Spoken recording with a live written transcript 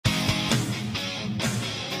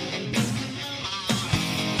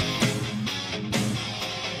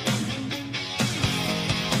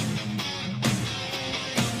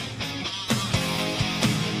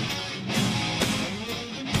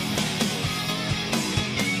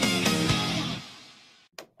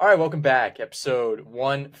All right, welcome back. Episode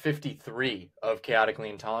 153 of Chaotically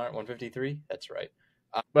Intolerant. 153? That's right.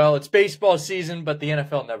 Well, it's baseball season, but the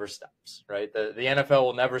NFL never stops, right? The NFL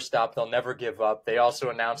will never stop. They'll never give up. They also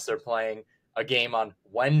announced they're playing a game on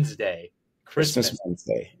Wednesday, Christmas Christmas.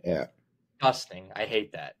 Wednesday. Yeah, Disgusting. I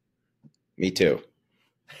hate that. me too.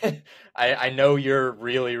 I know you're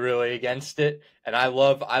really, really against it, and I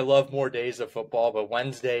love more days of football, but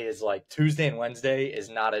Wednesday is like Tuesday and Wednesday is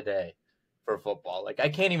not a day for football. Like I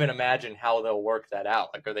can't even imagine how they'll work that out.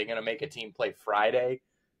 Like are they gonna make a team play Friday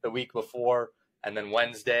the week before and then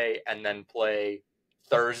Wednesday and then play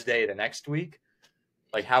Thursday the next week?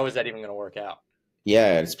 Like how is that even gonna work out?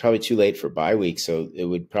 Yeah, it's probably too late for bye week, so it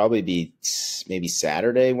would probably be maybe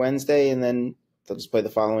Saturday, Wednesday, and then they'll just play the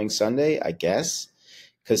following Sunday, I guess.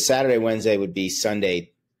 Because Saturday, Wednesday would be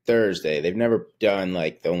Sunday, Thursday. They've never done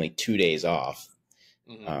like the only 2 days off.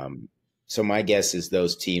 Mm-hmm. So my guess is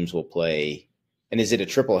those teams will play. And is it a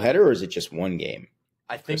triple header or is it just one game?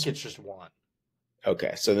 I think it's just one.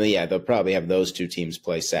 Okay, so then, yeah, they'll probably have those two teams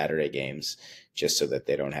play Saturday games just so that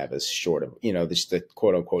they don't have as short of, this the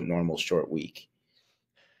quote unquote normal short week.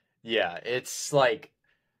 Yeah, it's like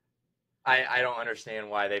I don't understand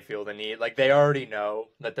why they feel the need. Like they already know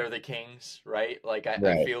that they're the Kings, right? Like I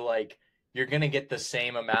Right. feel like you're gonna get the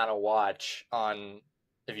same amount of watch on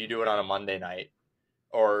if you do it on a Monday night,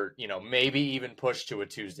 or maybe even push to a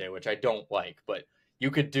Tuesday, which I don't like, but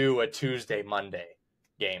you could do a Tuesday Monday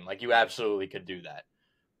game. Like you absolutely could do that,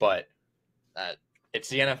 but uh, it's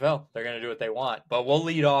the NFL. They're gonna do what they want. But we'll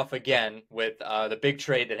lead off again with the big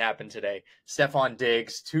trade that happened today: Stefon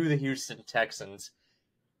Diggs to the Houston Texans.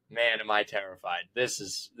 Man, am I terrified. This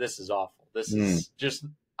is awful. This Mm. is just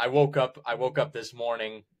I woke up this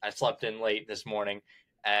morning. I slept in late this morning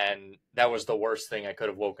and that was the worst thing I could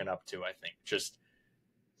have woken up to, I think. Just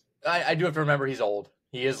I do have to remember he's old.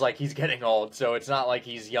 He's getting old, so it's not like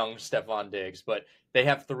he's young Stephon Diggs, but they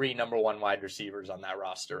have three number one wide receivers on that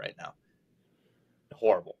roster right now.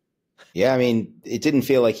 Horrible. Yeah, I mean, it didn't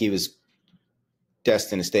feel like he was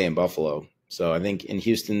destined to stay in Buffalo. So I think in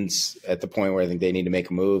Houston's at the point where I think they need to make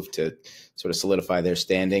a move to sort of solidify their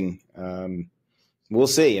standing. We'll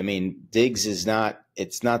see. I mean, Diggs is not.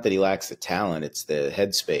 It's not that he lacks the talent; it's the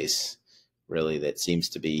headspace really that seems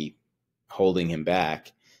to be holding him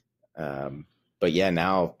back. But yeah,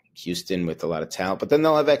 now Houston with a lot of talent, but then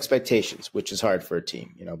they'll have expectations, which is hard for a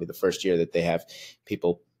team. It'll be the first year that they have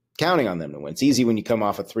people counting on them to win. It's easy when you come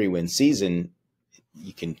off a 3-win season.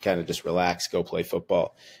 You can kind of just relax, go play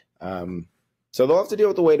football. So they'll have to deal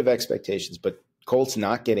with the weight of expectations. But Colts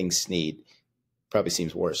not getting Snead probably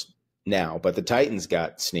seems worse now. But the Titans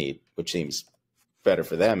got Snead, which seems better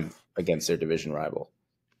for them against their division rival.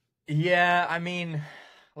 Yeah, I mean,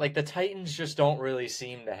 like the Titans just don't really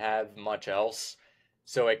seem to have much else.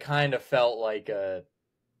 So it kind of felt like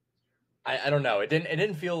I don't know. It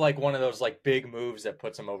didn't feel like one of those like big moves that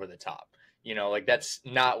puts them over the top. Like that's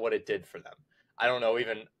not what it did for them. I don't know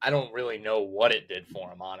even I don't really know what it did for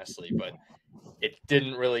them honestly, but it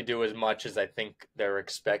didn't really do as much as I think they're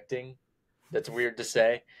expecting. That's weird to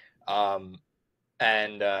say. Um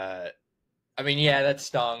and I mean, yeah, that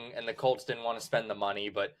stung and the Colts didn't want to spend the money,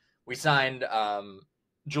 but we signed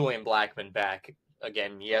Julian Blackman back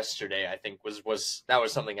again yesterday. I think was that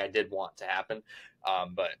was something I did want to happen.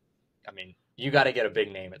 But I mean, you got to get a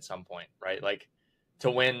big name at some point, right? Like to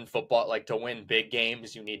win football, like to win big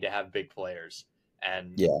games, you need to have big players.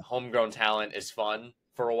 And Yeah. homegrown talent is fun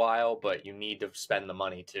for a while, but you need to spend the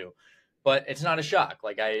money too. But it's not a shock.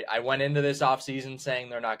 Like I went into this offseason saying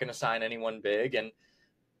they're not going to sign anyone big, and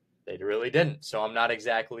they really didn't. So I'm not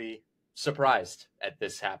exactly surprised at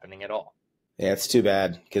this happening at all. Yeah, it's too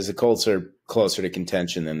bad because the Colts are closer to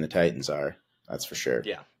contention than the Titans are. That's for sure.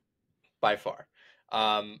 Yeah, by far.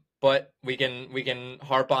 But we can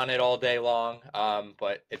harp on it all day long.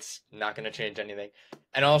 But it's not going to change anything.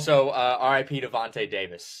 And also, R.I.P. Devontae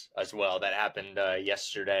Davis as well. That happened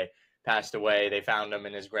yesterday. Passed away. They found him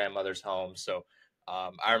in his grandmother's home. So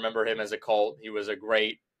I remember him as a Colt. He was a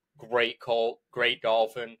great Colt, great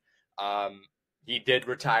Dolphin. Um, he did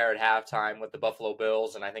retire at halftime with the Buffalo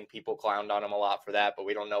Bills, and I think people clowned on him a lot for that. But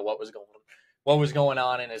we don't know what was going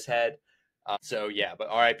on in his head. So yeah, but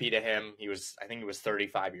RIP to him. I think he was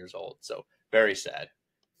 35 years old. So very sad.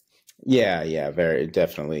 Yeah, very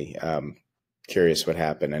definitely. Curious what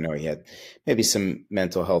happened. I know he had maybe some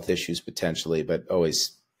mental health issues potentially, but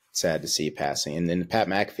always sad to see passing. And then Pat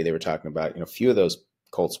McAfee, they were talking about, a few of those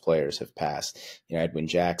Colts players have passed. Edwin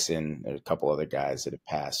Jackson, and a couple other guys that have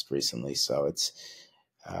passed recently. So it's,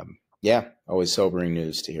 yeah, always sobering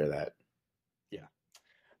news to hear that. Yeah.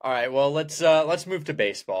 All right. Well, let's move to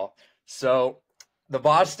baseball. So the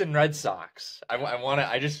Boston Red Sox.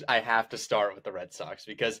 I have to start with the Red Sox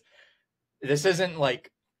because this isn't like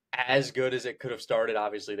as good as it could have started.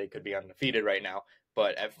 Obviously, they could be undefeated right now,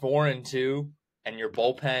 but at 4-2, and your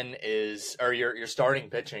bullpen is, or your starting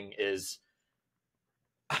pitching is,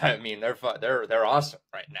 I mean, they're awesome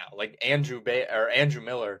right now. Like Andrew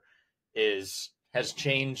Miller has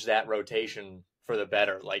changed that rotation for the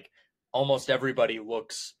better. Like almost everybody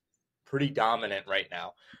looks pretty dominant right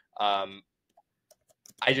now. I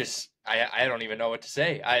don't even know what to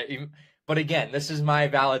say. But again, this is my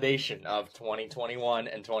validation of 2021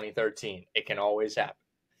 and 2013. It can always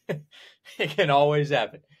happen. It can always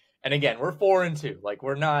happen. And again, we're 4-2. Like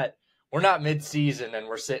we're not mid-season and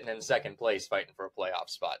we're sitting in second place fighting for a playoff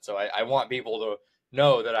spot. So I want people to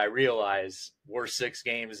know that I realize we're 6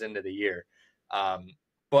 games into the year.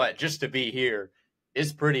 But just to be here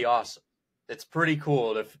is pretty awesome. It's pretty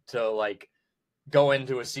cool to like go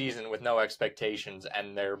into a season with no expectations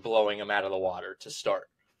and they're blowing them out of the water to start.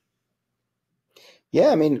 Yeah,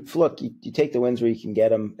 I mean, look, you take the wins where you can get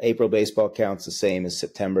them. April baseball counts the same as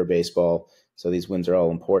September baseball, so these wins are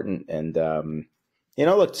all important. And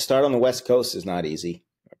look, to start on the West Coast is not easy.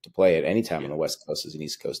 To play at any time on the West Coast is an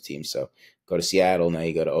East Coast team. So go to Seattle, now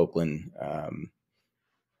you go to Oakland.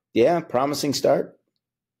 Promising start.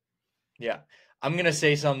 Yeah, I'm gonna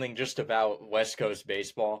say something just about West Coast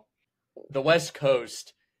baseball. The West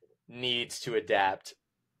Coast needs to adapt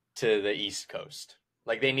to the East Coast.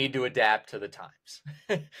 Like they need to adapt to the times.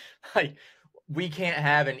 Like we can't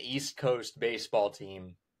have an East Coast baseball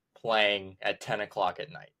team playing at 10 o'clock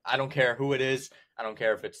at night. I don't care who it is. I don't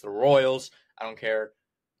care if it's the Royals. I don't care.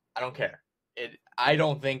 I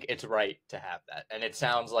don't think it's right to have that. And it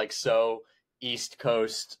sounds like so East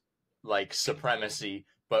Coast like supremacy,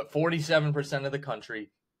 but 47% of the country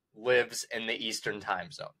lives in the Eastern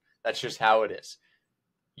time zone. That's just how it is.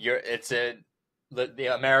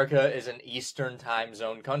 The America is an Eastern time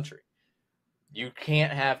zone country. You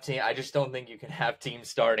can't have team. I just don't think you can have teams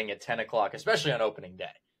starting at 10 o'clock, especially on opening day.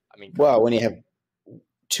 I mean, well, when you have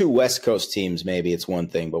 2 West Coast teams, maybe it's one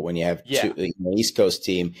thing, but when you have 2 East Coast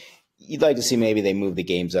team, you'd like to see maybe they move the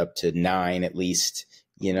games up to 9 at least.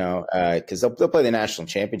 Because they'll play the national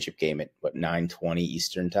championship game at 9:20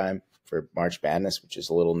 Eastern time for March Madness, which is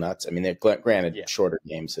a little nuts. I mean, they're granted shorter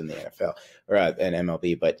games than the NFL or an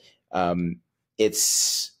MLB, but I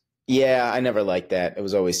never liked that. It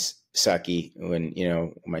was always sucky when,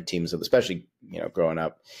 my teams, especially, growing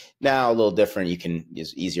up. Now a little different. You can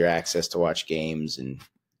use easier access to watch games and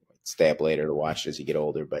stay up later to watch as you get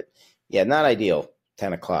older. But yeah, not ideal.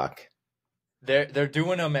 10 o'clock. They're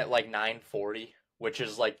doing them at like 9:40, which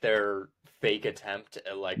is like their fake attempt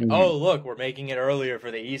at like, oh, look, we're making it earlier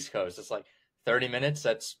for the East Coast. It's like 30 minutes.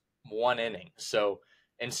 That's 1 inning. So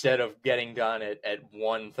instead of getting done at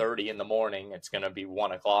 1:30 in the morning, it's going to be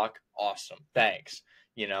 1 o'clock. Awesome. Thanks.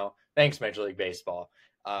 Thanks, Major League Baseball.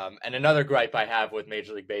 And another gripe I have with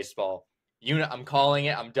Major League Baseball, I'm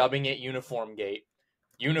dubbing it Uniform Gate,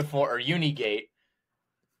 Unigate.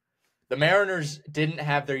 The Mariners didn't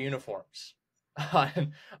have their uniforms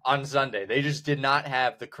on Sunday. They just did not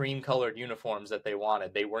have the cream-colored uniforms that they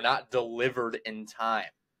wanted. They were not delivered in time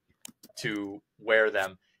to wear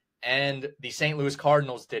them. And the St. Louis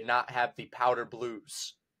Cardinals did not have the powder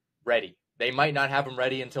blues ready. They might not have them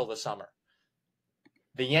ready until the summer.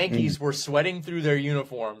 The Yankees were sweating through their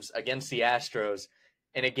uniforms against the Astros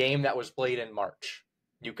in a game that was played in March.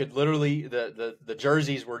 You could literally, the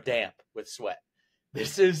jerseys were damp with sweat.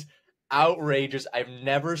 This is outrageous. I've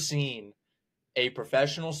never seen a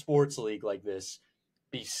professional sports league like this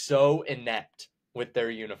be so inept with their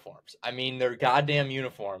uniforms. I mean, their goddamn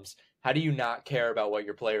uniforms. How do you not care about what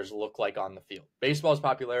your players look like on the field? Baseball's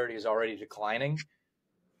popularity is already declining.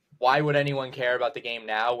 Why would anyone care about the game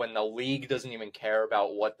now when the league doesn't even care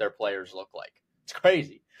about what their players look like? It's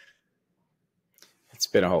crazy. It's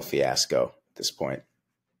been a whole fiasco at this point.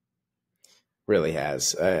 Really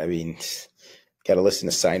has. I mean, got to listen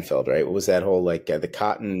to Seinfeld, right? What was that whole, the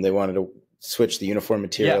cotton, they wanted to switch the uniform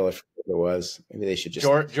material. I forget what it was. Maybe they should just...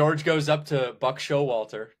 George goes up to Buck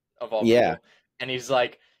Showalter, of all people, and he's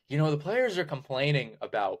like, the players are complaining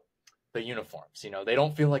about the uniforms. They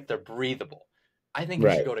don't feel like they're breathable. I think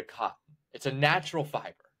you should go to cotton. It's a natural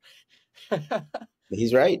fiber.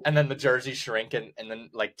 He's right. And then the jerseys shrink, and then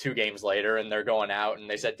 2 games later, and they're going out, and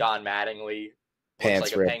they said Don Mattingly looks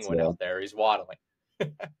like a penguin out there. He's waddling.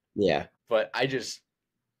 Yeah. But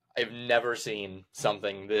I've never seen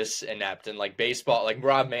something this inept. And baseball,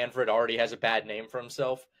 Rob Manfred already has a bad name for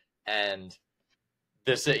himself, and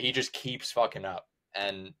he just keeps fucking up.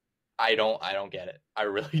 And I don't get it. I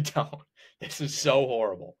really don't. This is so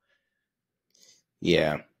horrible.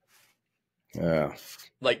 Yeah. Uh,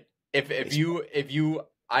 Like if you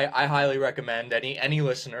I highly recommend any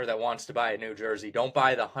listener that wants to buy a new jersey, don't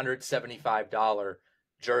buy the $175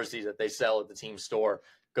 jersey that they sell at the team store.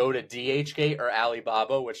 Go to DHgate or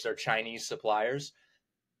Alibaba, which they're Chinese suppliers.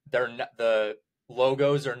 The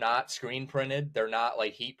logos are not screen printed. They're not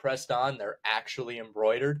like heat pressed on. They're actually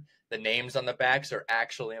embroidered. The names on the backs are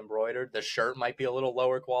actually embroidered. The shirt might be a little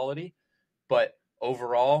lower quality, but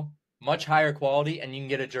overall, much higher quality, and you can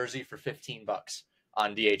get a jersey for $15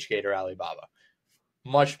 on DHgate or Alibaba.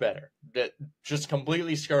 Much better. Just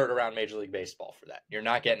completely skirt around Major League Baseball for that. You're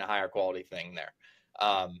not getting a higher quality thing there.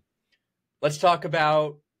 Let's talk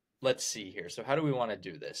about, let's see here. So how do we want to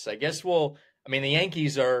do this? I guess the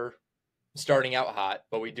Yankees are starting out hot,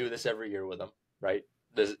 but we do this every year with them, right?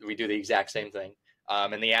 We do the exact same thing.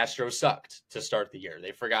 And the Astros sucked to start the year.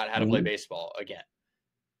 They forgot how to play baseball again.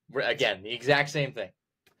 Again, the exact same thing.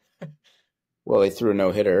 Well, they threw a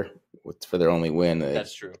no-hitter for their only win.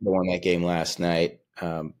 That's true. They won that game last night.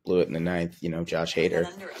 Blew it in the ninth, Josh Hader.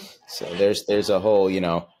 So there's a whole,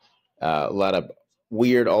 a lot of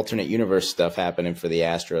weird alternate universe stuff happening for the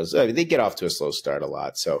Astros. I mean, they get off to a slow start a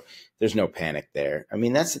lot, so there's no panic there. I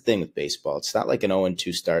mean, that's the thing with baseball. It's not like an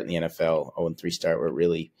 0-2 start in the NFL, 0-3 start where it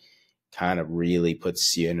really kind of really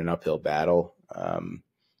puts you in an uphill battle.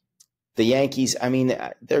 The Yankees, I mean,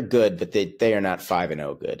 they're good, but they are not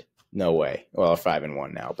 5-0 good. No way. Well,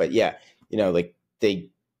 5-1 now, but yeah, like they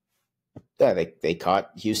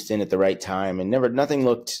caught Houston at the right time, and nothing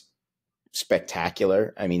looked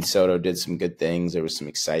spectacular. I mean, Soto did some good things. There was some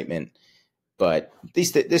excitement, but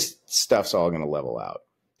this stuff's all going to level out.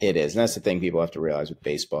 It is, and that's the thing people have to realize with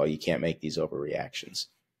baseball. You can't make these overreactions.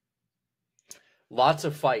 Lots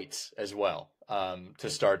of fights as well to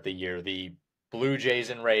start the year. The Blue Jays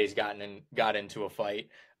and Rays got into a fight.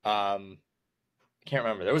 I can't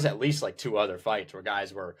remember. There was at least like 2 other fights where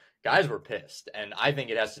guys were pissed, and I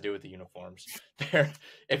think it has to do with the uniforms.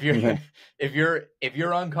 If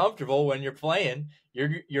you're uncomfortable when you're playing,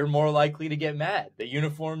 you're more likely to get mad. The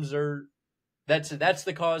uniforms that's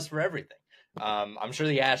the cause for everything. I'm sure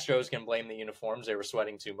the Astros can blame the uniforms; they were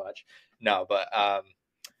sweating too much. No, but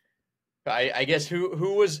I guess who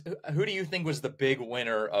do you think was the big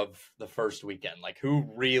winner of the first weekend? Like who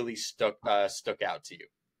really stuck out to you?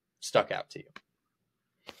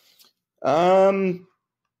 I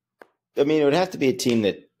mean, it would have to be a team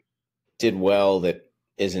that did well that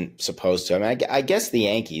isn't supposed to. I mean, I guess the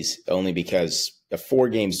Yankees, only because a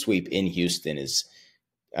 4-game sweep in Houston is,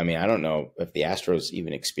 I mean, I don't know if the Astros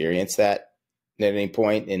even experienced that at any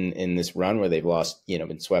point in this run where they've lost,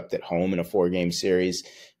 been swept at home in a 4-game series.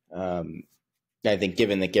 I think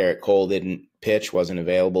given that Garrett Cole didn't pitch, wasn't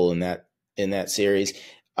available in that series.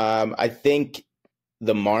 I think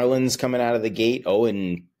the Marlins coming out of the gate,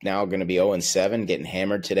 now going to be 0-7, getting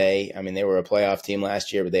hammered today. I mean, they were a playoff team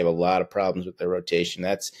last year, but they have a lot of problems with their rotation.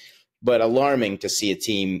 But alarming to see a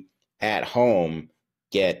team at home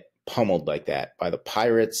get pummeled like that by the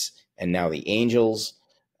Pirates and now the Angels.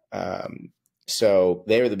 So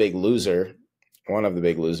they were the big loser, one of the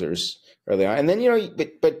big losers early on. And then,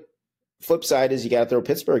 but flip side is you got to throw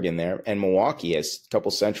Pittsburgh in there, and Milwaukee has a couple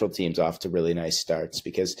Central teams off to really nice starts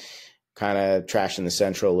because kind of trashing the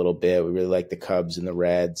Central a little bit. We really like the Cubs and the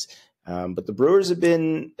Reds. But the Brewers have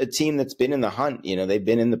been a team that's been in the hunt. They've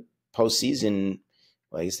been in the postseason.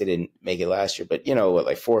 Well, I guess they didn't make it last year, but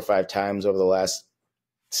like 4 or 5 times over the last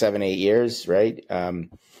 7-8 years, right?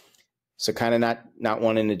 So kind of not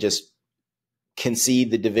wanting to just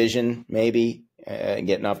concede the division maybe and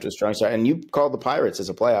getting off to a strong start. And you called the Pirates as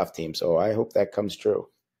a playoff team, so I hope that comes true.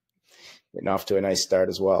 Getting off to a nice start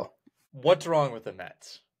as well. What's wrong with the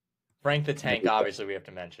Mets? Frank the Tank, obviously, we have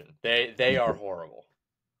to mention. They are horrible.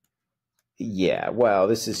 Yeah, well,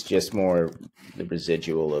 this is just more the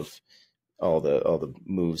residual of all the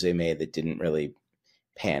moves they made that didn't really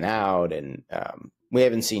pan out, and we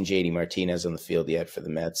haven't seen JD Martinez on the field yet for the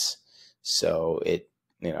Mets, so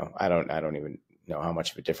I don't even know how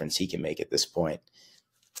much of a difference he can make at this point.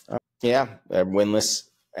 They're winless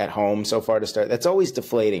at home so far to start. That's always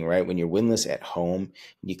deflating, right? When you're winless at home,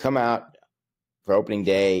 you come out for opening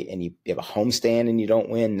day and you have a homestand and you don't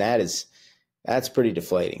win, that's pretty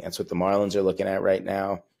deflating. That's what the Marlins are looking at right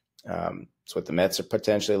now. It's what the Mets are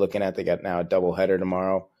potentially looking at. They got now a doubleheader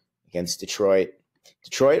tomorrow against Detroit.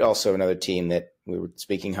 Detroit, also another team that we were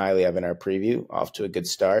speaking highly of in our preview, off to a good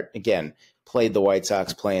start. Again, played the White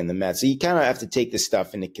Sox, playing the Mets. So you kind of have to take this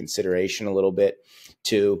stuff into consideration a little bit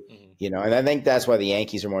too, and I think that's why the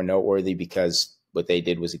Yankees are more noteworthy, because what they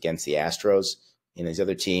did was against the Astros. These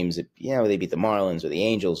other teams that, they beat the Marlins or the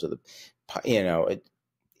Angels or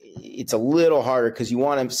it's a little harder because you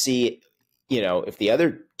want to see, if the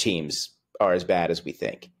other teams are as bad as we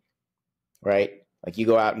think, right? Like you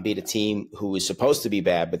go out and beat a team who is supposed to be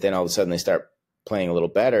bad, but then all of a sudden they start playing a little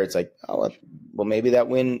better. It's like, oh, well, maybe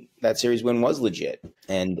that series win was legit.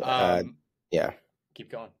 And yeah, keep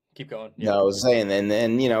going. Yeah. No, I was saying, and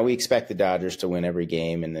then we expect the Dodgers to win every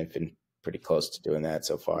game, and they've been pretty close to doing that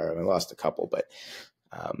so far. I mean, lost a couple, but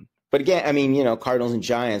again, I mean, Cardinals and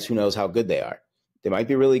Giants, who knows how good they are? They might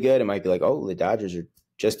be really good. It might be like, oh, the Dodgers are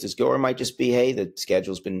just as good, or it might just be, hey, the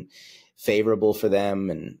schedule's been favorable for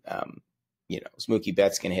them, and is Mookie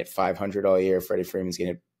Betts going to hit 500 all year? Freddie Freeman's going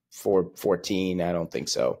to hit 414? I don't think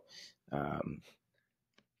so.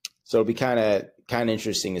 So it'll be kind of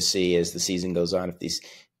interesting to see as the season goes on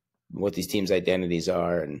what these teams' identities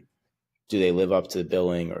are, and do they live up to the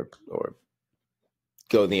billing or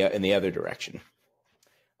go in the other direction.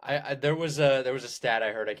 There was a stat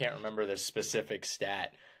I heard. I can't remember the specific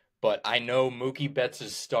stat, but I know Mookie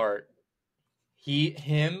Betts' start.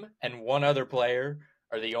 Him and one other player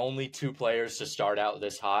are the only two players to start out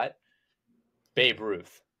this hot. Babe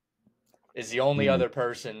Ruth is the only other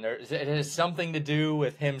person. It has something to do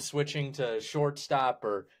with him switching to shortstop,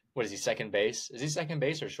 or what is he, second base? Is he second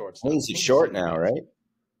base or shortstop? I think he's short now, right?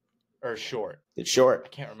 Or short. It's short. I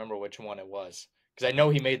can't remember which one it was, because I know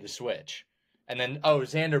he made the switch. And then,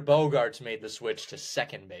 Xander Bogaerts made the switch to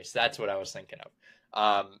second base. That's what I was thinking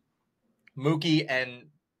of. Mookie and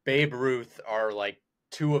Babe Ruth are like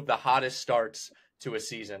two of the hottest starts to a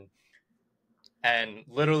season. And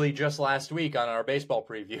literally just last week on our baseball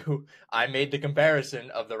preview, I made the comparison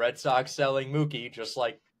of the Red Sox selling Mookie just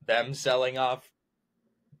like them selling off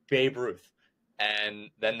Babe Ruth. And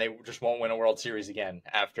then they just won't win a World Series again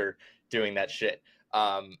after doing that shit.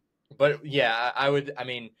 But yeah, I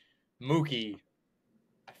mean, Mookie,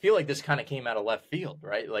 I feel like this kind of came out of left field,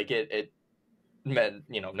 right? Like it meant,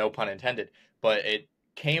 no pun intended, but it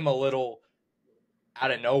came a little out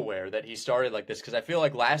of nowhere that he started like this, because I feel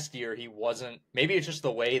like last year he wasn't. Maybe it's just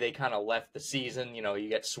the way they kind of left the season. You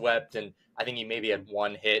get swept, and I think he maybe had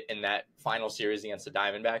one hit in that final series against the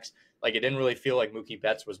Diamondbacks. Like, it didn't really feel like Mookie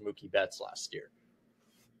Betts was Mookie Betts last year.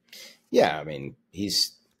 Yeah, I mean,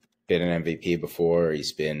 he's been an MVP before.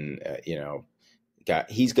 He's been,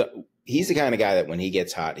 he's the kind of guy that when he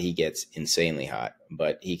gets hot, he gets insanely hot,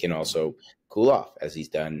 but he can also cool off, as he's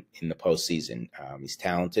done in the postseason. He's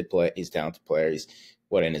talented player. He's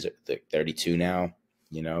in his 32 now.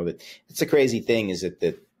 It's a crazy thing is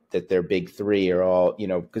that their big three are all,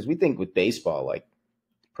 because we think with baseball, like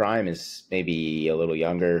prime is maybe a little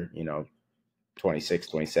younger, 26,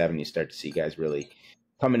 27, you start to see guys really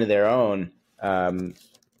come into their own.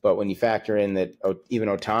 But when you factor in that even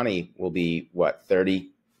Ohtani will be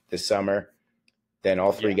 30 this summer, then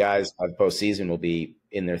all three guys by the postseason will be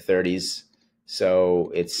in their 30s.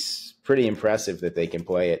 So it's pretty impressive that they can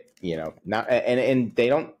play it, and they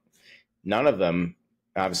don't, none of them,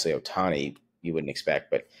 obviously Ohtani you wouldn't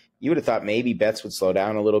expect, but you would have thought maybe Betts would slow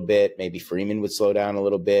down a little bit. Maybe Freeman would slow down a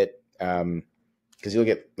little bit. Because you'll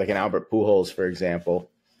get like an Albert Pujols, for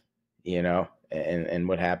example, and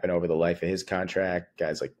what happened over the life of his contract,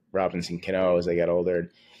 guys like Robinson Cano as they got older.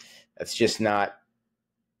 That's just not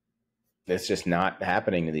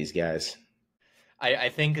happening to these guys. I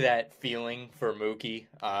think that feeling for Mookie,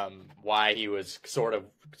 why he was sort of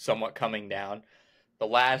somewhat coming down the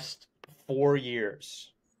last 4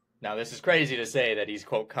 years. Now, this is crazy to say that he's,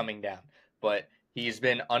 quote, coming down, but he's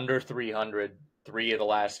been under 300 3 of the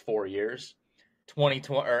last 4 years.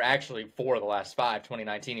 2020, or actually 4 of the last 5.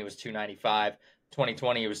 2019, he was 295.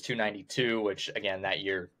 2020, he was 292, which, again, that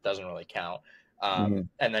year doesn't really count. And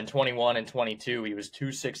then 21 and 22, he was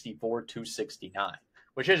 264, 269,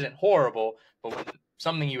 which isn't horrible, but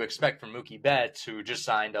something you expect from Mookie Betts, who just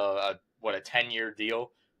signed a 10-year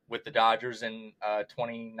deal with the Dodgers in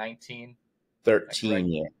 2019. 13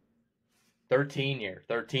 year. 13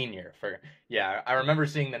 year. I remember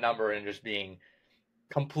seeing the number and just being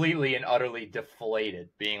completely and utterly deflated,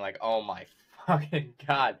 being like, oh my fucking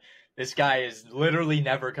God, this guy is literally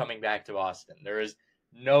never coming back to Boston. There is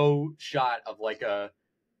no shot of like a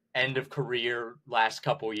end of career last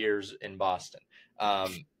couple years in Boston.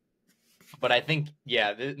 But I think,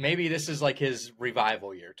 maybe this is like his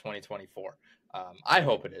revival year, 2024. I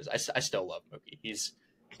hope it is. I still love Mookie.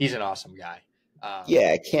 He's an awesome guy.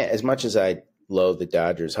 I can't, as much as I loathe the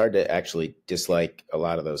Dodgers, hard to actually dislike a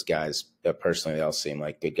lot of those guys. Personally, they all seem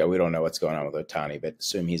like good guys. We don't know what's going on with Ohtani, but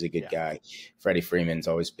assume he's a good guy. Freddie Freeman's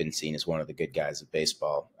always been seen as one of the good guys of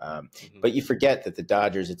baseball. But you forget that the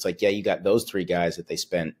Dodgers, it's like, you got those 3 guys that they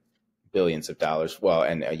spent billions of dollars. Well,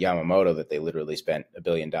 and Yamamoto that they literally spent $1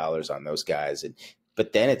 billion on those guys.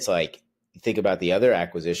 But then it's like you think about the other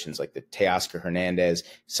acquisitions like the Teoscar Hernandez,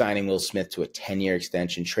 signing Will Smith to a 10-year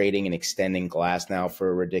extension, trading and extending Glass now for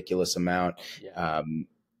a ridiculous amount. Yeah.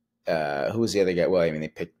 Who was the other guy? Well, I mean, they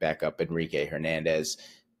picked back up Enrique Hernandez.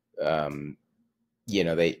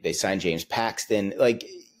 They signed James Paxton, like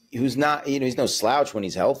who's not, he's no slouch when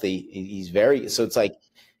he's healthy. He's very, so it's like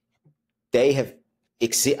they have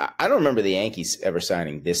I don't remember the Yankees ever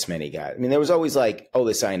signing this many guys. I mean, there was always like, oh,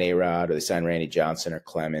 they signed A-Rod or they signed Randy Johnson or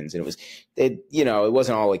Clemens. And it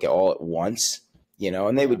wasn't all like all at once,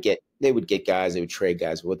 and they would get guys, they would trade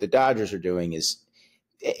guys. But what the Dodgers are doing is,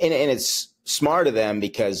 and it's smart of them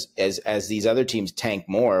because as these other teams tank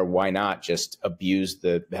more, why not just abuse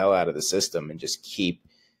the hell out of the system and just keep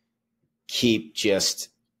just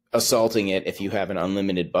assaulting it? If you have an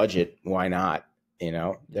unlimited budget, why not?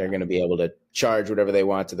 They're going to be able to charge whatever they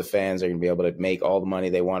want to the fans. They're going to be able to make all the money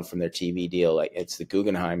they want from their TV deal. Like, it's the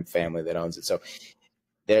Guggenheim family that owns it. So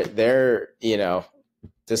they're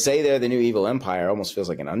to say they're the new evil empire almost feels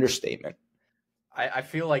like an understatement. I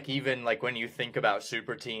feel like even like when you think about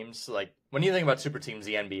super teams, the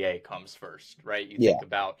NBA comes first, right? You think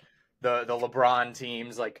about the LeBron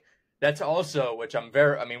teams, like that's also, which I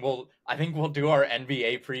think we'll do our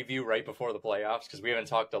NBA preview right before the playoffs because we haven't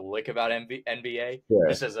talked a lick about NBA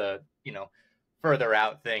just as a, further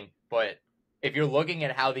out thing. But if you're looking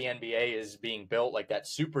at how the NBA is being built, like that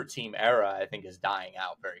super team era, I think is dying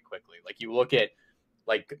out very quickly. Like you look at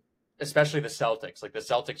especially the Celtics. Like the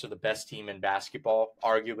Celtics are the best team in basketball,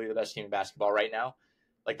 arguably the best team in basketball right now.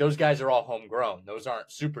 Like those guys are all homegrown. Those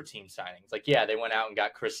aren't super team signings. Like, yeah, they went out and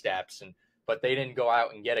got Kristaps, but they didn't go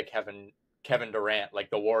out and get a Kevin Durant like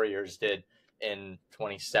the Warriors did in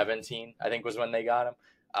 2017, I think was when they got him.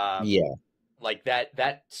 Like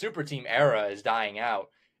that super team era is dying out.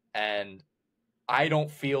 And I don't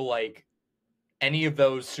feel like any of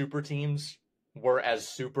those super teams were as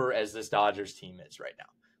super as this Dodgers team is right now.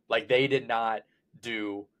 Like they did not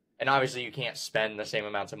do, and obviously you can't spend the same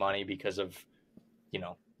amounts of money because of,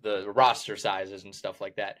 the roster sizes and stuff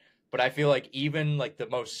like that. But I feel like even like the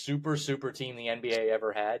most super team the NBA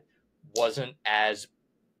ever had wasn't as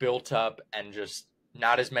built up and just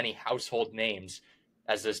not as many household names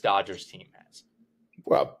as this Dodgers team has.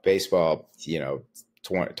 Well, baseball,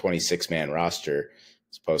 26-man roster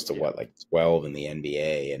as opposed to what, like 12 in the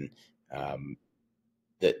NBA. And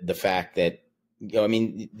the fact that,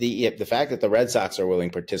 the fact that the Red Sox are a willing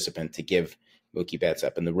participant to give Mookie Betts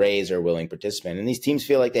up and the Rays are a willing participant. And these teams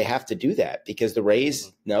feel like they have to do that because the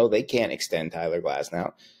Rays, no, they can't extend Tyler Glass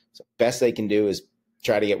now. So best they can do is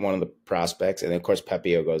try to get one of the prospects. And then, of course,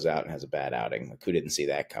 Pepio goes out and has a bad outing. Like, who didn't see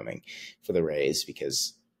that coming for the Rays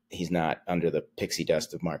because he's not under the pixie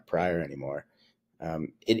dust of Mark Pryor anymore.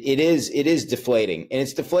 It is deflating, and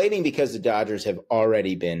it's deflating because the Dodgers have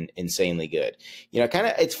already been insanely good.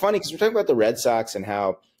 It's funny because we're talking about the Red Sox and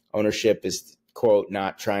how ownership is, quote,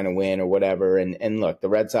 not trying to win or whatever. And look, the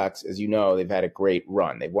Red Sox, as you know, they've had a great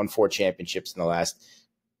run. They've won 4 championships in the last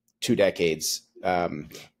 2 decades.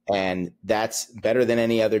 And that's better than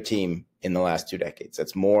any other team in the last 2 decades.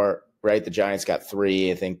 That's more, right? The Giants got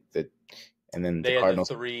 3, I think, and then the Cardinals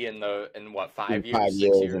had 3 in 5 years? 5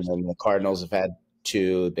 years, and then the Cardinals have had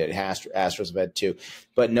 2, the Astros have had 2,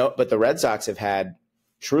 but the Red Sox have had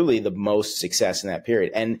truly the most success in that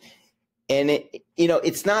period. And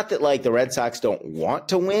it's not that like the Red Sox don't want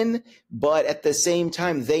to win, but at the same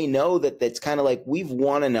time, they know that it's kind of like we've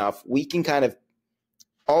won enough. We can kind of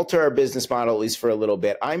alter our business model, at least for a little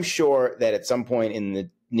bit. I'm sure that at some point in the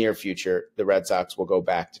near future, the Red Sox will go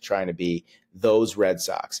back to trying to be those Red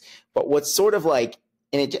Sox. But what's sort of like,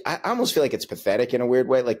 I almost feel like it's pathetic in a weird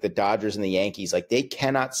way, like the Dodgers and the Yankees, like they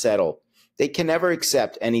cannot settle. They can never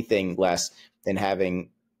accept anything less than having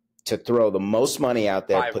to throw the most money out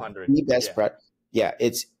there, put the best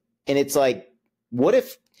it's like, what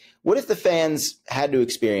if the fans had to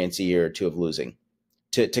experience a year or 2 of losing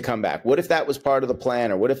to come back? What if that was part of the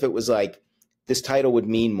plan? Or what if it was like this title would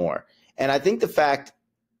mean more? And I think the fact,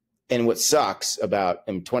 and what sucks about,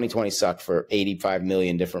 2020 sucked for 85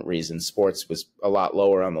 million different reasons. Sports was a lot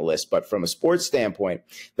lower on the list. But from a sports standpoint,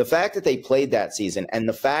 the fact that they played that season and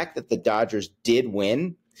the fact that the Dodgers did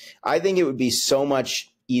win, I think it would be so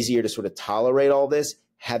much easier to sort of tolerate all this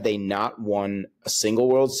had they not won a single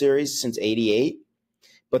World Series since '88.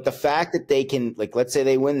 But the fact that they can, like, let's say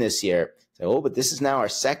they win this year, say, oh, but this is now our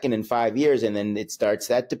second in 5 years, and then it starts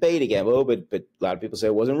that debate again. Oh, but a lot of people say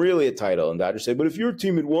it wasn't really a title, and Dodgers say, but if your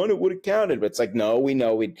team had won, it would have counted. But it's like, no, we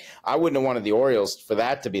know I wouldn't have wanted the Orioles for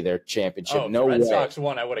that to be their championship. No way. Red Sox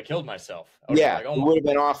won, I would have killed myself. Yeah, it would have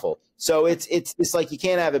been awful. So it's like you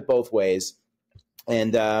can't have it both ways.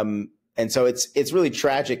 And And so it's really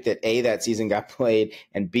tragic that A, that season got played,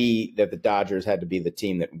 and B, that the Dodgers had to be the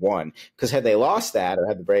team that won. Because had they lost that, or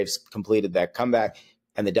had the Braves completed that comeback,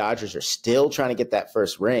 and the Dodgers are still trying to get that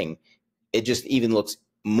first ring, it just even looks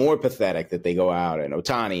more pathetic that they go out and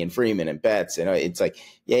Ohtani and Freeman and Betts. And it's like,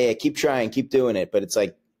 yeah, keep trying, keep doing it. But it's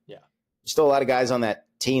like, Yeah. there's still a lot of guys on that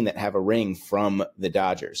team that have a ring from the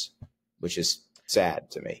Dodgers, which is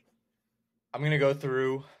sad to me. I'm going to go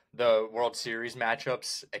through the World Series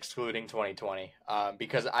matchups excluding 2020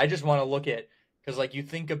 because I just want to look at, because like you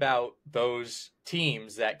think about those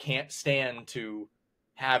teams that can't stand to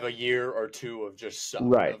have a year or two of just suck,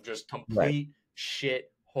 Right. of just complete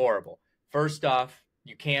shit, horrible. First off,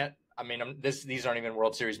 you can't, I mean, these aren't even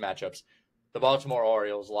World Series matchups. The Baltimore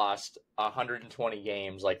Orioles lost 120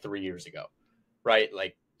 games like 3 years ago, right?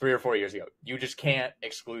 Like 3 or 4 years ago. You just can't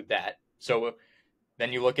exclude that. So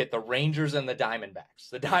then you look at the Rangers and the Diamondbacks.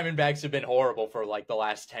 The Diamondbacks have been horrible for like the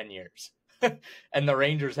last 10 years. And the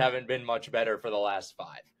Rangers haven't been much better for the last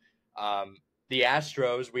 5. The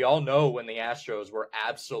Astros, we all know when the Astros were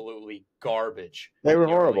absolutely garbage. They were in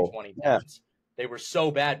the horrible. Early 2010s. Yeah. They were so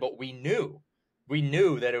bad, but we knew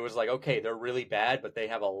that it was like, okay, they're really bad, but they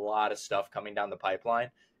have a lot of stuff coming down the pipeline.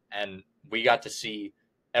 And we got to see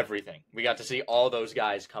everything. We got to see all those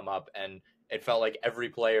guys come up, and it felt like every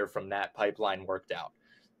player from that pipeline worked out.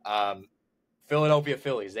 Philadelphia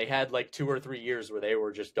Phillies, they had like 2 or 3 years where they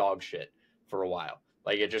were just dog shit for a while.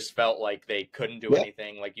 Like it just felt like they couldn't do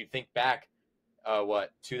anything. Like you think back,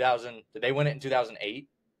 2000? Did they win it in 2008?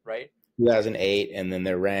 Right? 2008, and then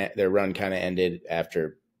their run kind of ended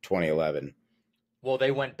after 2011. Well,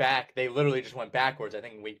 they went back. They literally just went backwards. I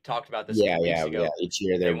think we talked about this a few weeks ago. Yeah. Each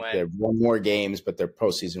year they won more games, but their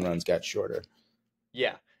postseason runs got shorter.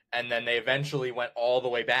 Yeah. And then they eventually went all the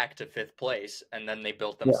way back to 5th place, and then they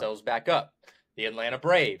built themselves back up. The Atlanta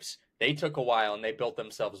Braves, they took a while, and they built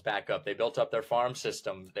themselves back up. They built up their farm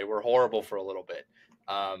system. They were horrible for a little bit.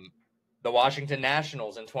 The Washington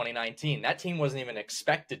Nationals in 2019, that team wasn't even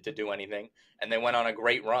expected to do anything, and they went on a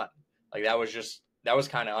great run. Like that was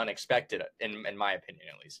kind of unexpected, in my opinion,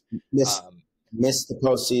 at least. Missed the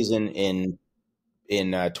postseason in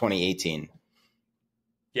 2018.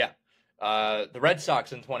 Yeah. The Red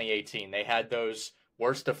Sox in 2018, they had those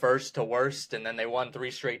worst to first to worst, and then they won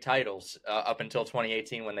 3 straight titles up until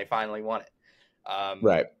 2018 when they finally won it.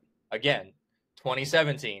 Right. Again,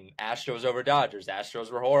 2017, Astros over Dodgers.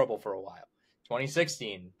 Astros were horrible for a while.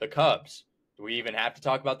 2016, the Cubs. Do we even have to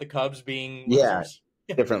talk about the Cubs being losers?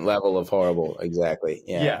 Different level of horrible. Exactly.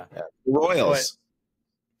 Yeah. The Royals.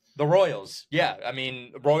 The Royals. Yeah. I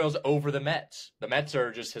mean, Royals over the Mets. The Mets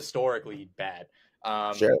are just historically bad.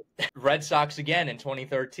 Sure. Red Sox again in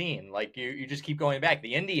 2013. Like you just keep going back.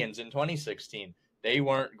 The Indians in 2016. They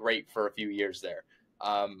weren't great for a few years there.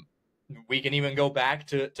 We can even go back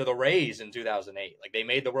to the Rays in 2008. Like they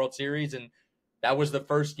made the World Series, and that was the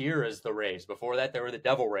first year as the Rays. Before that, they were the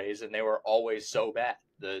Devil Rays, and they were always so bad.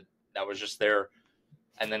 That was just their.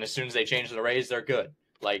 And then as soon as they change to the Rays, they're good.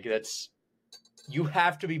 Like you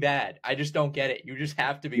have to be bad. I just don't get it. You just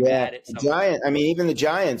have to be bad at something. I mean, even the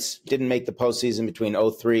Giants didn't make the postseason between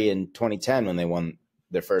 2003 and 2010 when they won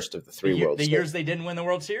their first of the 3 World Series. The years they didn't win the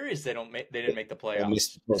World Series, they didn't make the playoffs. They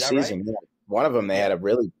missed the postseason. Right? One of them, they had a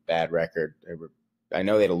really bad record. I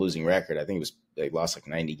know they had a losing record. I think they lost like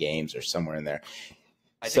 90 games or somewhere in there.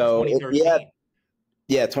 I think 2013.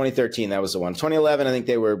 2013, that was the one. 2011, I think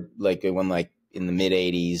they won like in the mid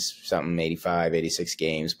 80s, something 85, 86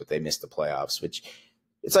 games, but they missed the playoffs, which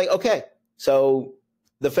it's like, okay, so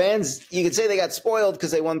the fans, you could say they got spoiled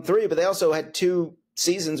because they won 3, but they also had 2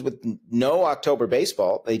 seasons with no October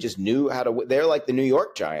baseball. They just knew how to, they're like the New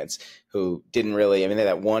York Giants who didn't really, I mean, they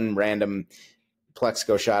had that one random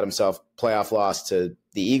Plexico shot himself playoff loss to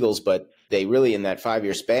the Eagles, but they really, in that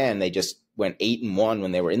 5-year span, they just went 8-1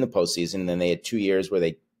 when they were in the postseason. And then they had 2 years where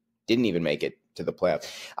they didn't even make it to the playoffs.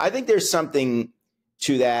 I think there's something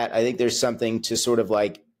to that. I think there's something to sort of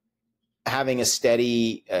like having a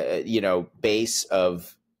steady, base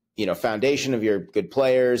of, foundation of your good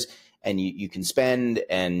players, and you can spend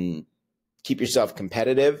and keep yourself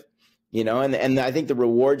competitive, and I think the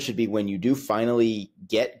reward should be when you do finally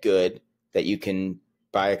get good, that you can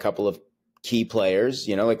buy a couple of key players,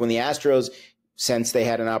 like when the Astros, since they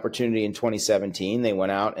had an opportunity in 2017, they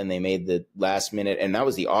went out and they made the last minute, and that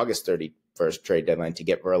was the August 31st trade deadline to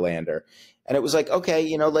get Verlander. And it was like,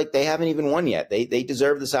 okay, like they haven't even won yet. They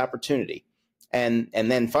deserve this opportunity. And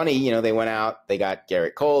then funny, they went out, they got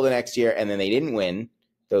Garrett Cole the next year, and then they didn't win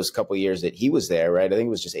those couple years that he was there, right? I think it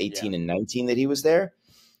was just 18 and 19 that he was there.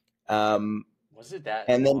 Was it that?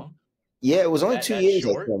 And long? Then, it was only 2 years.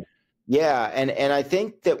 Short? I think. Yeah, and I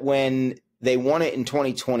think that when they won it in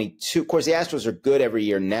 2022. Of course, the Astros are good every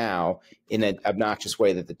year now in an obnoxious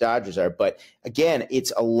way that the Dodgers are. But again,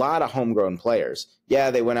 it's a lot of homegrown players. Yeah,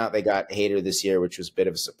 they went out, they got Hader this year, which was a bit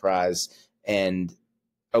of a surprise. And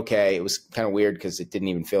okay, it was kind of weird because it didn't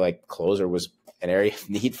even feel like closer was an area of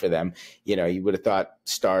need for them. You know, you would have thought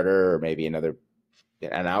starter or maybe an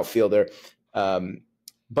outfielder.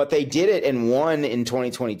 But they did it and won in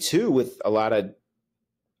 2022 with a lot of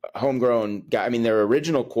homegrown guy. I mean, their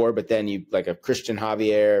original core, but then you like a Christian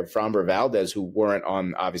Javier, Framber Valdez, who weren't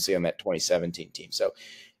obviously on that 2017 team. So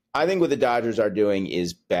I think what the Dodgers are doing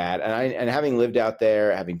is bad. And having lived out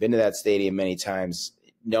there, having been to that stadium many times,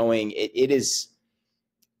 knowing it is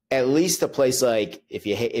at least a place like if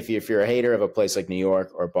you're a hater of a place like New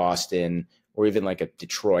York or Boston or even like a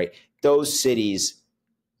Detroit, those cities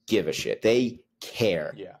give a shit. They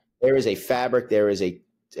care. Yeah. There is a fabric. There is a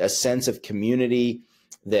sense of community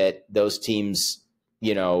that those teams,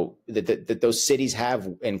 you know, that those cities have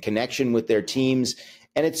in connection with their teams.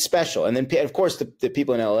 And it's special. And then, of course, the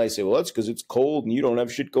people in LA say, well, that's because it's cold and you don't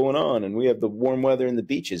have shit going on and we have the warm weather and the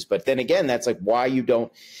beaches. But then again, that's like why you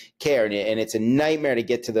don't care. And it's a nightmare to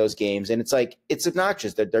get to those games. And it's like, it's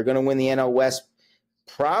obnoxious that they're going to win the NL West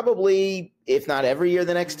probably, if not every year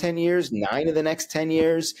the next 10 years, 9 of the next 10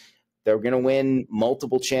 years. They're going to win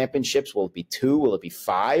multiple championships. Will it be 2? Will it be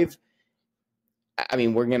 5? I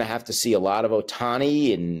mean, we're going to have to see a lot of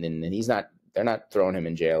Ohtani and he's not. They're not throwing him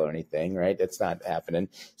in jail or anything, right? That's not happening.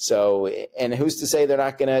 So, and who's to say they're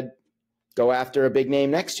not going to go after a big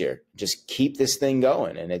name next year? Just keep this thing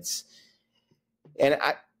going. And there's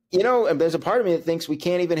a part of me that thinks we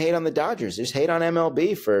can't even hate on the Dodgers. Just hate on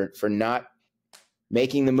MLB for not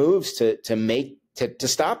making the moves to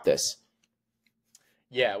stop this.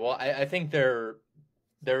 Yeah, well, I think there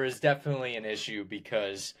is definitely an issue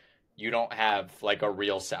because you don't have like a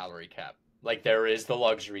real salary cap. Like there is the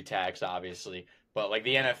luxury tax, obviously, but like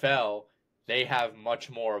the NFL, they have much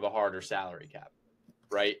more of a harder salary cap,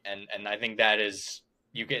 right? And I think that's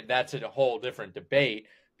a whole different debate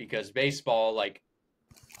because baseball, like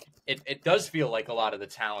it does feel like a lot of the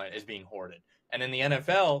talent is being hoarded. And in the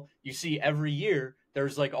NFL, you see every year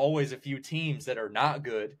there's like always a few teams that are not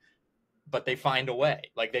good, but they find a way.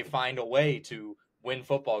 Like they find a way to win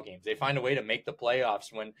football games. They find a way to make the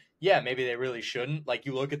playoffs when, yeah, maybe they really shouldn't. Like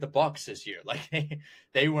you look at the Bucks this year, like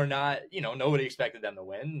they were not, nobody expected them to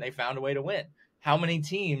win. They found a way to win. How many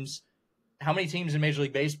teams in Major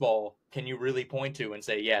League Baseball can you really point to and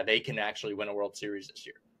say, yeah, they can actually win a World Series this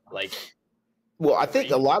year? Like, well, I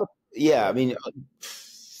think a lot of, I mean,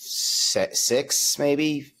 6,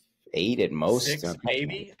 maybe 8 at most. 6,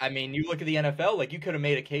 maybe. I mean, you look at the NFL, like you could have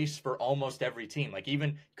made a case for almost every team. Like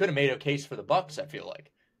even could have made a case for the Bucks, I feel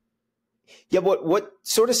like. Yeah, what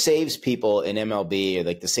sort of saves people in MLB, or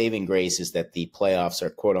like the saving grace, is that the playoffs are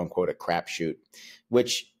quote unquote a crapshoot.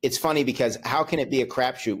 Which it's funny because how can it be a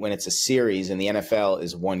crapshoot when it's a series and the NFL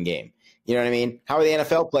is one game? You know what I mean? How are the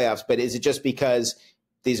NFL playoffs? But is it just because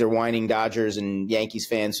these are whining Dodgers and Yankees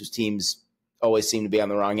fans whose teams always seem to be on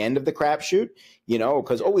the wrong end of the crapshoot?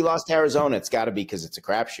 Because we lost to Arizona. It's got to be because it's a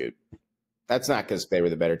crapshoot. That's not because they were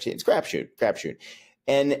the better team. It's crapshoot.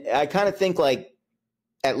 And I kind of think like,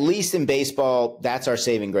 at least in baseball, that's our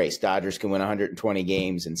saving grace. Dodgers can win 120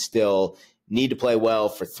 games and still need to play well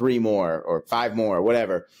for 3 more or 5 more or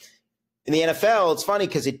whatever. In the NFL, it's funny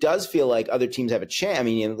because it does feel like other teams have a chance. I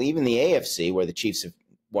mean, even the AFC, where the Chiefs have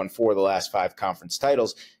won 4 of the last 5 conference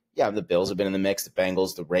titles, yeah, the Bills have been in the mix, the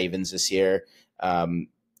Bengals, the Ravens this year.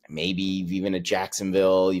 Maybe even at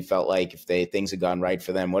Jacksonville, you felt like if things had gone right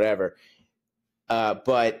for them, whatever.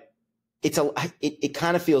 But it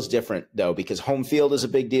kind of feels different though, because home field is a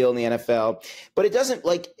big deal in the NFL, but it doesn't,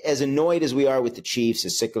 like, as annoyed as we are with the Chiefs,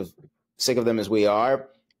 as sick of them as we are,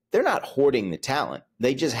 they're not hoarding the talent.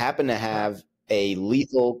 They just happen to have a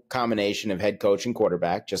lethal combination of head coach and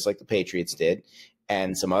quarterback, just like the Patriots did,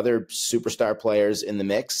 and some other superstar players in the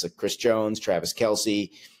mix, like Chris Jones, Travis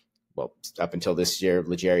Kelce. Well, up until this year,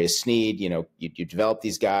 L'Jarius Sneed. You develop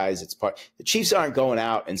these guys. The Chiefs aren't going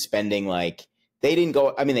out and spending like. They didn't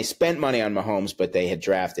go. I mean, they spent money on Mahomes, but they had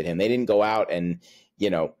drafted him. They didn't go out and,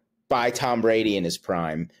 buy Tom Brady in his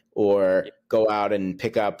prime or go out and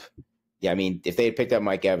pick up. Yeah, I mean, if they had picked up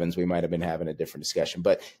Mike Evans, we might have been having a different discussion.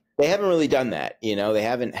 But they haven't really done that. They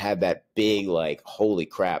haven't had that big, like, holy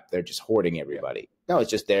crap, they're just hoarding everybody. No,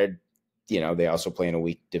 it's just they also play in a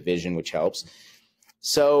weak division, which helps.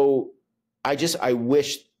 So I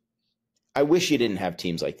wish you didn't have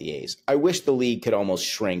teams like the A's. I wish the league could almost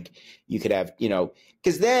shrink. You could have,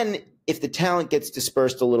 because then if the talent gets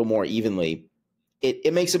dispersed a little more evenly,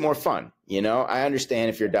 it makes it more fun. You know, I understand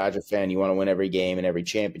if you're a Dodger fan, you want to win every game and every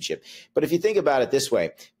championship. But if you think about it this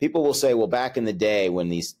way, people will say, well, back in the day when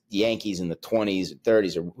these Yankees in the 20s and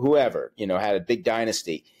 30s or whoever, you know, had a big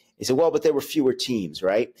dynasty, they said, well, but there were fewer teams,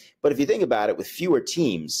 right? But if you think about it, with fewer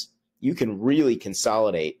teams, you can really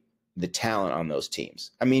consolidate the talent on those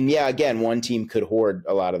teams. I mean, yeah, again, one team could hoard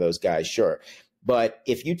a lot of those guys, sure. But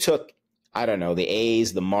if you took, I don't know, the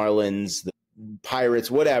A's, the Marlins, the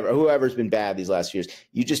Pirates, whatever, whoever's been bad these last few years,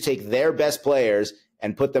 you just take their best players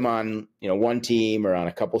and put them on, you know, one team or on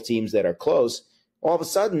a couple teams that are close. All of a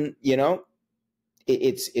sudden, you know,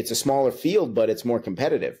 it's a smaller field, but it's more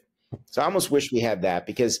competitive. So I almost wish we had that,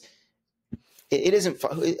 because it isn't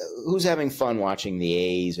fun. Who's having fun watching the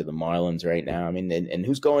A's or the Marlins right now? I mean, and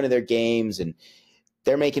who's going to their games, and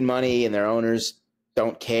they're making money and their owners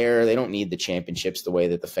don't care. They don't need the championships the way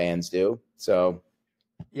that the fans do. So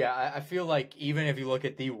yeah, I feel like even if you look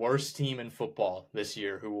at the worst team in football this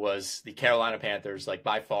year, who was the Carolina Panthers, like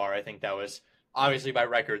by far, I think that was obviously by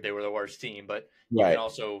record they were the worst team, but you can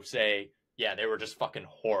also say, yeah, they were just fucking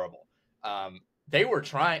horrible. They were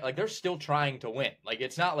trying, like they're still trying to win. Like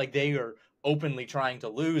it's not like they are openly trying to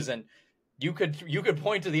lose, and you could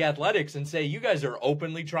point to the Athletics and say, you guys are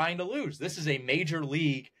openly trying to lose. This is a major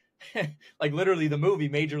league, like literally the movie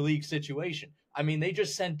Major League situation. I mean, they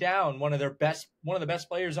just sent down one of the best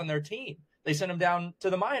players on their team. They sent him down to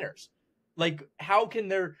the minors. Like, how can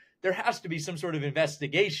there has to be some sort of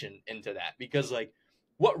investigation into that, because like,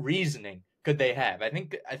 what reasoning could they have? I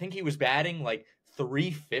think he was batting like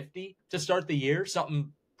 350 to start the year,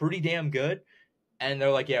 something pretty damn good. And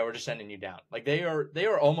they're like, yeah, we're just sending you down. Like they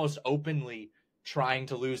are almost openly trying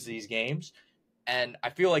to lose these games. And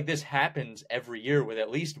I feel like this happens every year with at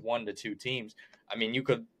least 1 to 2 teams. I mean,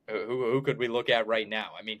 who could we look at right now?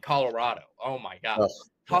 I mean, Colorado. Oh my God. Oh,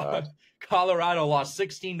 God. Colorado lost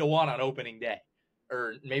 16-1 on opening day,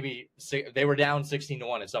 or maybe they were down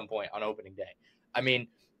 16-1 at some point on opening day. I mean,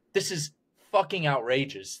 this is fucking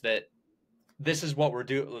outrageous that this is what we're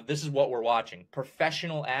doing. This is what we're watching.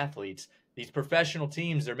 Professional athletes, these professional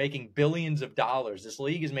teams, they're making billions of dollars. This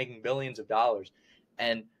league is making billions of dollars,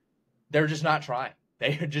 and they're just not trying.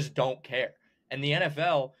 They just don't care. And the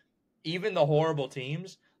NFL, even the horrible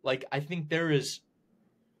teams, like I think there is,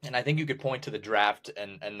 and I think you could point to the draft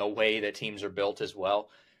and the way that teams are built as well,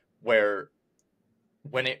 where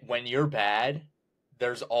when you're bad,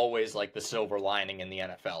 there's always like the silver lining in the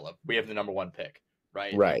NFL of we have the number 1 pick,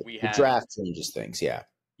 right? Right. We the draft changes things, yeah.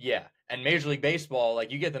 Yeah. And Major League Baseball,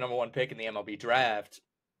 like you get the number 1 pick in the MLB draft,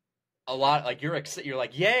 a lot like you're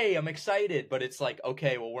like, yay, I'm excited, but it's like,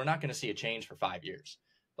 okay, well, we're not going to see a change for 5 years.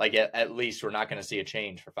 Like at least we're not going to see a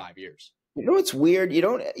change for 5 years. You know what's weird? You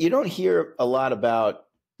don't hear a lot about,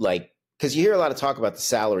 like, because you hear a lot of talk about the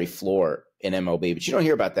salary floor in MLB, but you don't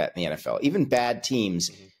hear about that in the NFL. Even bad teams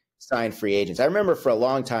sign free agents. I remember for a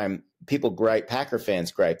long time, Packer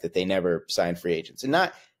fans gripe that they never sign free agents, and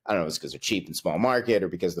not, I don't know if it's because they're cheap and small market or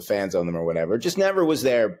because the fans own them or whatever. It just never was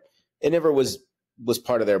there. It never was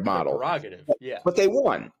part of their model. Prerogative, yeah. But they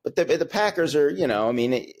won. But the Packers are, you know, I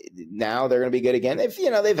mean, now they're going to be good again.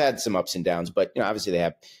 They've had some ups and downs, but you know, obviously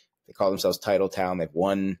they call themselves Title Town. They've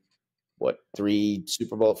won 4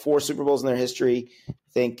 Super Bowls in their history. I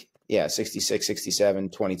think, yeah, 66, 67,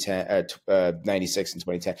 2010, 96 and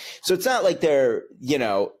 2010. So it's not like they're, you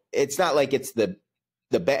know, it's not like it's and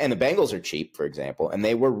the Bengals are cheap, for example, and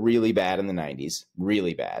they were really bad in the 90s,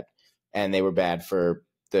 really bad. And they were bad for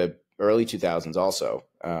the early 2000s also,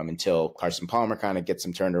 until Carson Palmer kind of gets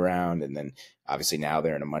them turned around. And then obviously now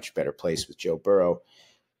they're in a much better place with Joe Burrow.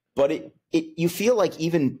 But you feel like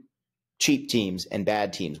even cheap teams and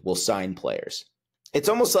bad teams will sign players. It's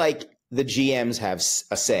almost like the GMs have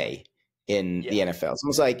a say in the NFL. It's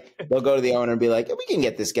almost like they'll go to the owner and be like, we can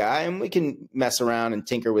get this guy and we can mess around and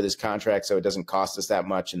tinker with his contract so it doesn't cost us that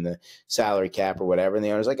much in the salary cap or whatever. And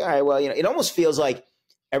the owner's like, all right, well, you know, it almost feels like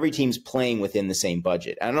every team's playing within the same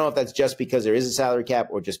budget. I don't know if that's just because there is a salary cap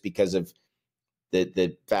or just because of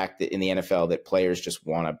the fact that in the NFL that players just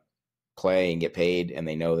want to play and get paid and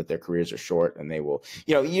they know that their careers are short and they will,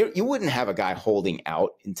 you know, you wouldn't have a guy holding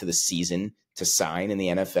out into the season to sign in the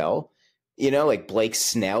NFL. You know, like Blake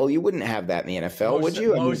Snell, you wouldn't have that in the NFL, would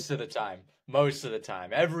you? Most of the time.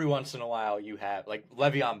 Every once in a while you have, like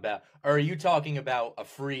Le'Veon Bell. Or are you talking about a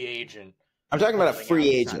free agent? I'm talking about a free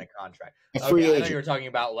agent. Contract. A free agent. I thought you were talking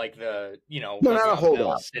about like the, you know, no, not a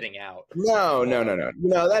holdout. sitting out. No.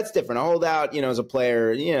 No, that's different. A holdout, you know, as a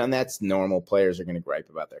player, you know, and that's normal. Players are going to gripe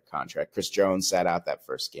about their contract. Chris Jones sat out that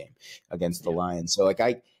first game against the Lions. So like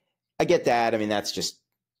I get that. I mean, that's just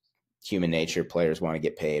human nature. Players want to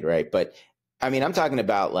get paid, right? But I mean, I'm talking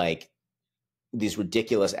about like these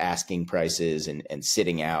ridiculous asking prices and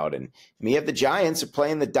sitting out. And I mean, you have the Giants are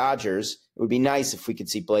playing the Dodgers. It would be nice if we could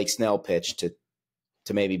see Blake Snell pitch to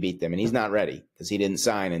maybe beat them. And he's not ready because he didn't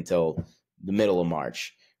sign until the middle of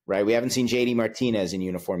March, right? We haven't seen JD Martinez in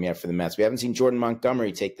uniform yet for the Mets. We haven't seen Jordan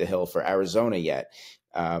Montgomery take the hill for Arizona yet.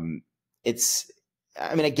 I mean,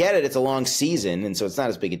 I get it. It's a long season, and so it's not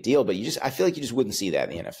as big a deal, but I feel like you just wouldn't see that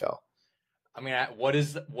in the NFL. I mean, what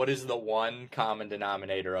is the one common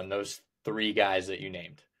denominator on those three guys that you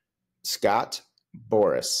named? Scott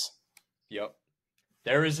Boras. Yep.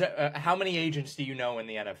 There is how many agents do you know in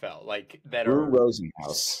the NFL like that Drew are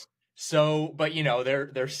Rosenhaus? So, but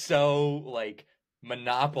they're so like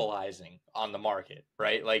monopolizing on the market,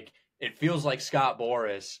 right? Like it feels like Scott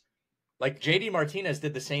Boras, like JD Martinez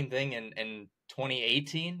did the same thing in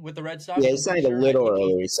 2018 with the Red Sox. Yeah, he signed a little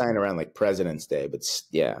earlier. He signed around like President's Day, but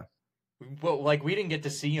yeah. Well, like we didn't get to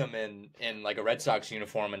see him in like a Red Sox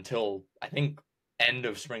uniform until I think end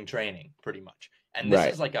of spring training, pretty much. And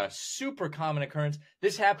this is like a super common occurrence.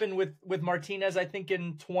 This happened with Martinez, I think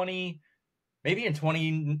in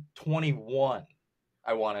 2021,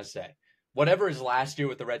 I want to say. Whatever his last year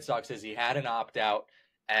with the Red Sox is, he had an opt-out,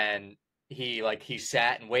 and he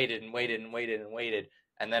sat and waited and waited and waited and waited,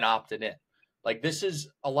 and then opted in. Like, this is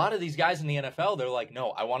a lot of these guys in the NFL, they're like, no,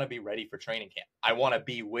 I want to be ready for training camp. I want to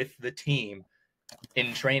be with the team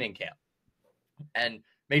in training camp. And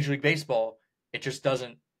Major League Baseball, it just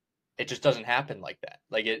doesn't happen like that.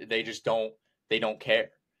 Like they don't care.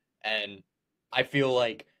 And I feel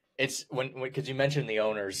like it's because you mentioned the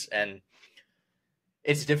owners, and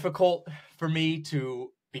it's difficult for me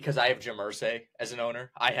because I have Jim Irsay as an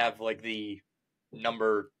owner. I have like the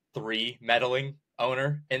number 3 meddling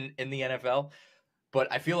owner in the NFL,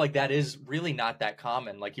 but I feel like that is really not that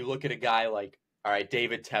common. Like you look at a guy like, all right,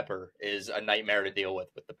 David Tepper is a nightmare to deal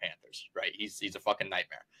with the Panthers, right? He's a fucking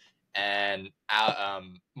nightmare. And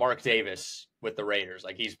Mark Davis with the Raiders,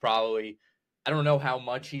 like he's probably, I don't know how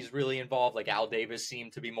much he's really involved. Like Al Davis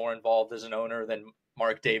seemed to be more involved as an owner than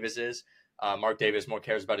Mark Davis is. Mark Davis more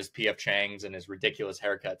cares about his PF Changs and his ridiculous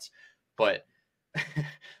haircuts. But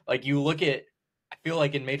like you look at, I feel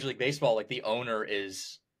like in Major League Baseball, like the owner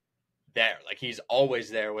is there. Like he's always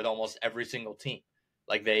there with almost every single team.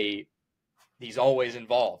 Like he's always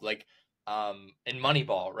involved. Like in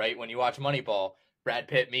Moneyball, right? When you watch Moneyball, Brad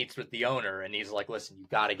Pitt meets with the owner and he's like, listen, you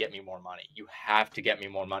got to get me more money. You have to get me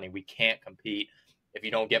more money. We can't compete if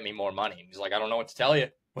you don't get me more money. And he's like, I don't know what to tell you.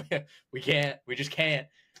 We can't. We just can't.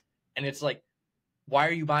 And it's like, why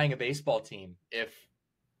are you buying a baseball team if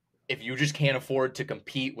you just can't afford to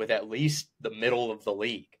compete with at least the middle of the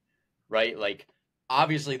league, right? Like,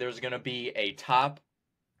 obviously there's going to be a top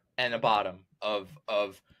and a bottom of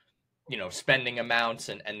spending amounts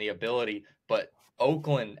and the ability, but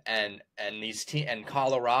Oakland and these and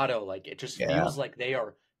Colorado, like it just feels like they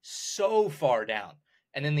are so far down.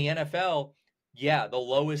 And in the NFL, the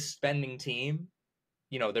lowest spending team,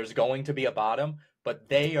 there's going to be a bottom, but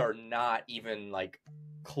they are not even like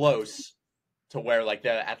close to where like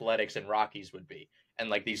the Athletics and Rockies would be, and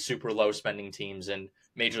like these super low spending teams in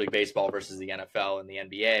Major League Baseball versus the NFL and the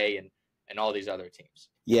NBA and all these other teams.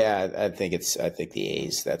 Yeah, I think the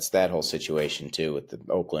A's. That's that whole situation too with the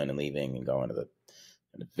Oakland and leaving and going to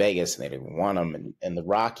Vegas, and they didn't want them, and the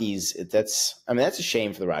Rockies. That's a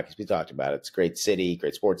shame for the Rockies. We talked about it. It's a great city,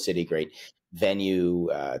 great sports city, great venue.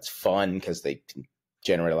 It's fun because they can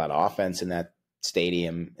generate a lot of offense in that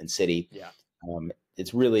stadium and city. Yeah,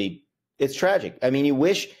 it's tragic. I mean, I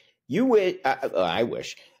wish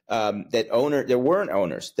that there weren't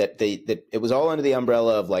owners, that it was all under the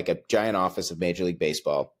umbrella of like a giant office of Major League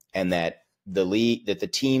Baseball, and that the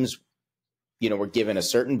teams, were given a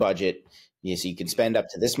certain budget. So you can spend up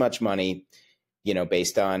to this much money,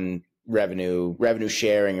 based on revenue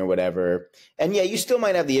sharing or whatever. And you still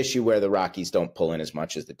might have the issue where the Rockies don't pull in as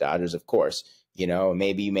much as the Dodgers, of course.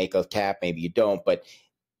 Maybe you make a cap, maybe you don't, but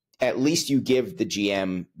at least you give the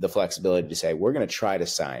GM the flexibility to say, we're going to try to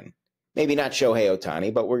sign, maybe not Shohei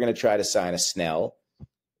Ohtani, but we're going to try to sign a Snell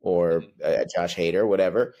or a Josh Hader,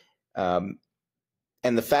 whatever. And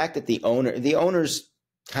the fact that the owners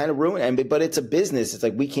kind of ruin it, but it's a business. It's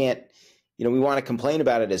like we can't, we want to complain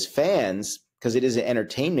about it as fans because it is an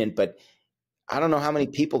entertainment, but I don't know how many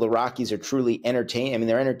people the Rockies are truly entertaining. I mean,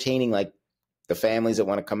 they're entertaining like the families that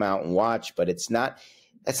want to come out and watch, but that's not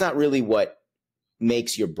really what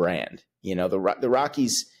makes your brand. The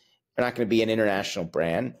Rockies are not going to be an international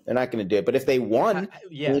brand. They're not going to do it. But if they won,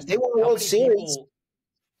 if they won a World Series,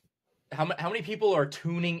 how many people are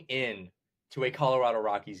tuning in to a Colorado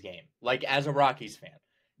Rockies game, like as a Rockies fan?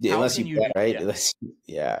 Yeah, unless you bet, right?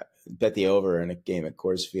 Bet the over in a game at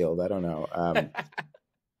Coors Field. I don't know.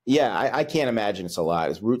 Yeah, I can't imagine it's a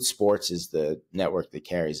lot. Root Sports is the network that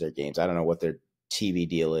carries their games. I don't know what their TV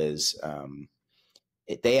deal is.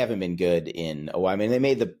 They haven't been good in a while. I mean,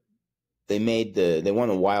 they won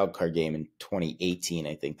the wild card game in 2018.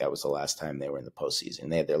 I think that was the last time they were in the postseason.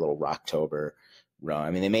 They had their little Rocktober run.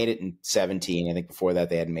 I mean, they made it in 17. I think before that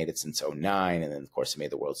they hadn't made it since 09. And then of course they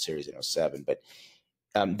made the World Series in 07. But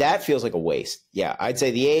that feels like a waste. Yeah, I'd say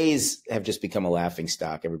the A's have just become a laughing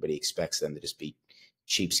stock. Everybody expects them to just be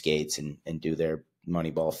cheapskates and do their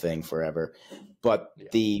Moneyball thing forever. But Yeah.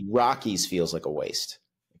 the Rockies feels like a waste,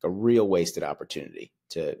 like a real wasted opportunity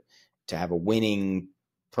to have a winning,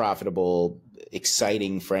 profitable,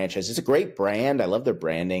 exciting franchise. It's a great brand. I love their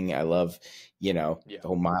branding. I love, Yeah. the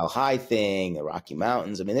whole Mile High thing, the Rocky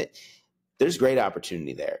Mountains. I mean, there's great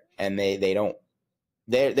opportunity there, and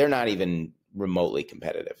they're not even remotely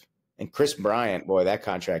competitive. And Chris Bryant, boy, that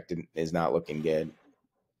contract is not looking good.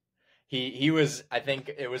 He was, I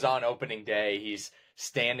think it was on opening day. He's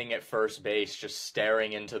standing at first base, just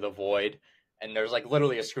staring into the void. And there's like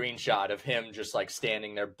literally a screenshot of him just like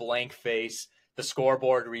standing there, blank face. The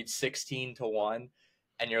scoreboard reads 16-1.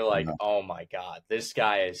 And you're like, Uh, oh my God, this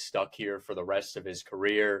guy is stuck here for the rest of his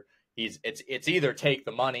career. It's either take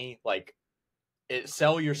the money, like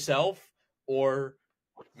sell yourself, or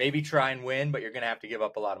maybe try and win, but you're gonna have to give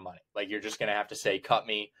up a lot of money. Like you're just gonna have to say, cut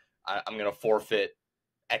me. I'm gonna forfeit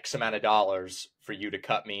X amount of dollars for you to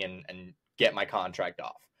cut me and get my contract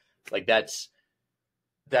off. Like that's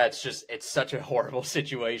just, it's such a horrible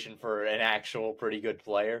situation for an actual pretty good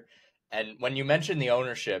player. And when you mentioned the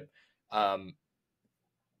ownership, um,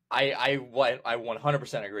 I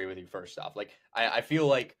 100% agree with you. First off, like I feel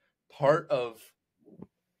like part of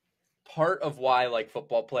part of why like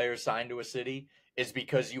football players sign to a city is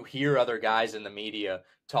because you hear other guys in the media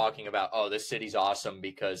talking about, oh, this city's awesome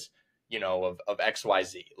because of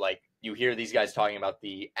XYZ. Like you hear these guys talking about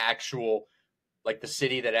the actual, like the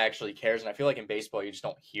city that actually cares. And I feel like in baseball you just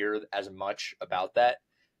don't hear as much about that.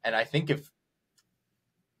 And I think if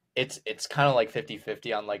it's kind of like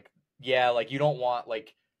 50-50 on like, yeah, like you don't want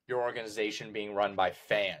like your organization being run by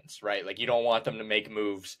fans, right? Like you don't want them to make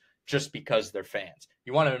moves just because they're fans.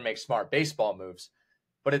 You want them to make smart baseball moves,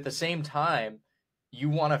 but at the same time, you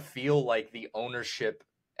want to feel like the ownership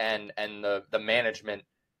and the management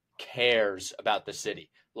cares about the city.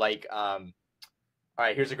 Like, all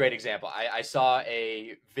right, here's a great example. I saw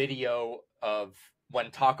a video of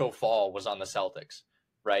when Taco Fall was on the Celtics,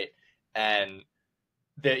 right? And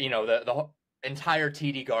the entire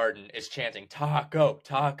TD Garden is chanting Taco,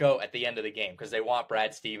 Taco at the end of the game because they want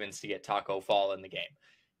Brad Stevens to get Taco Fall in the game.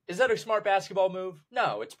 Is that a smart basketball move?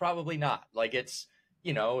 No, it's probably not. Like it's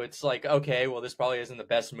like, okay, well, this probably isn't the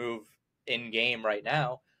best move in game right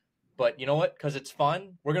now. But you know what? Because it's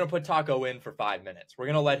fun, we're gonna put Taco in for 5 minutes. We're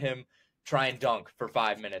gonna let him try and dunk for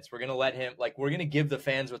 5 minutes. We're gonna let him, like, we're gonna give the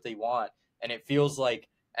fans what they want. And it feels like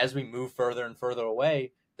as we move further and further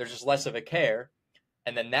away, there's just less of a care.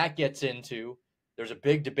 And then that gets into, there's a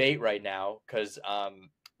big debate right now because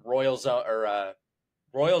Royals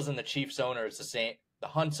Royals and the Chiefs owner is the same. The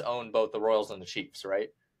Hunts own both the Royals and the Chiefs, right?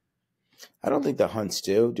 I don't think the Hunts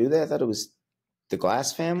do they? I thought it was the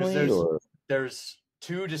Glass Because family, there's or there's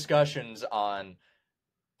two discussions on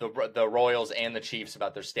the Royals and the Chiefs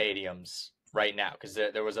about their stadiums right now because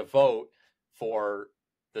there was a vote for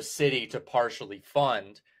the city to partially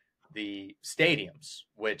fund the stadiums,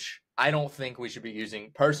 which I don't think we should be using.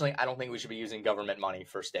 Personally, I don't think we should be using government money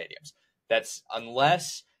for stadiums. That's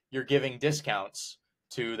unless you're giving discounts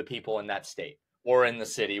to the people in that state or in the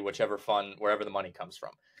city, whichever fund, wherever the money comes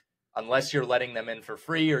from. Unless you're letting them in for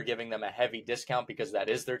free or giving them a heavy discount because that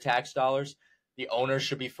is their tax dollars, the owners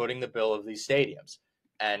should be footing the bill of these stadiums.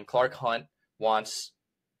 And Clark Hunt wants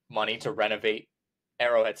money to renovate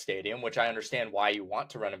Arrowhead Stadium, which I understand why you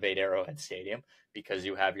want to renovate Arrowhead Stadium because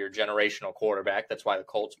you have your generational quarterback. That's why the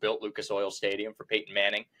Colts built Lucas Oil Stadium for Peyton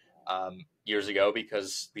Manning years ago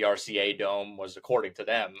because the RCA Dome was, according to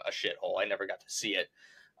them, a shithole. I never got to see it.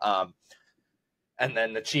 And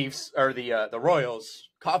then the Chiefs or the Royals,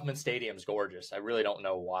 Kauffman Stadium's gorgeous. I really don't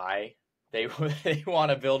know why they they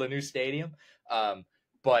want to build a new stadium,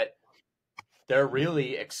 but they're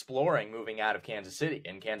really exploring moving out of Kansas City.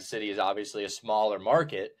 And Kansas City is obviously a smaller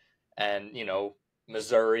market, and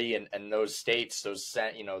Missouri and those states,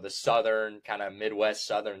 the southern kind of Midwest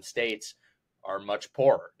southern states are much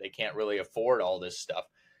poorer. They can't really afford all this stuff.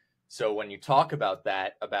 So when you talk about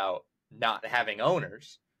that, about not having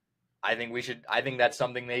owners, I think that's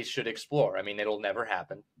something they should explore. I mean, it'll never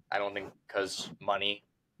happen. I don't think because money,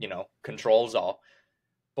 controls all.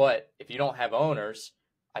 But if you don't have owners,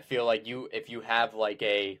 I feel like if you have like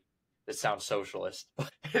this sounds socialist.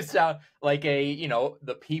 It sounds like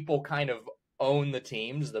the people kind of own the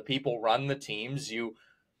teams, the people run the teams.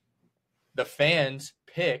 The fans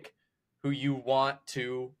pick who you want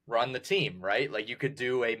to run the team, right? Like you could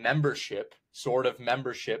do a sort of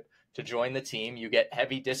membership to join the team. You get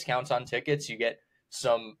heavy discounts on tickets. You get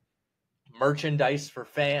some merchandise for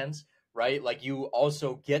fans, right? Like you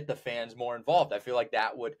also get the fans more involved. I feel like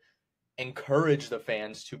that would encourage the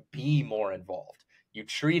fans to be more involved. You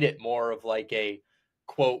treat it more of like a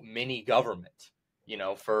quote mini government,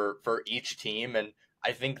 for each team. And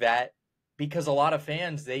I think that because a lot of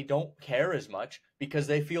fans, they don't care as much because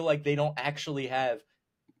they feel like they don't actually have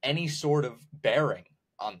any sort of bearing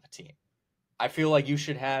on the team. I feel like you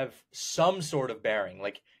should have some sort of bearing.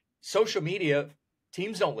 Like social media,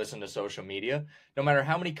 teams don't listen to social media. No matter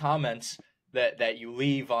how many comments that you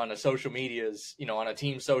leave on a social media's, on a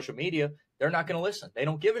team's social media, they're not going to listen. They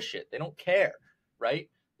don't give a shit. They don't care, right?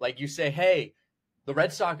 Like you say, hey, the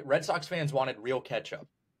Red Sox fans wanted real ketchup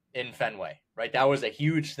in Fenway, right? That was a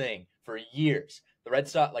huge thing for years. The Red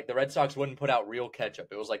Sox wouldn't put out real ketchup.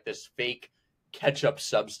 It was like this fake ketchup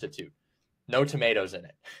substitute, no tomatoes in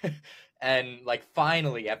it. And like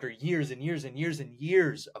finally, after years and years and years and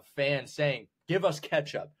years of fans saying, give us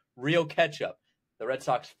ketchup, real ketchup, the Red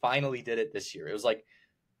Sox finally did it this year. It was like,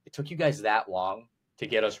 it took you guys that long to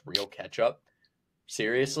get us real ketchup?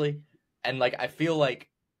 Seriously? And like, I feel like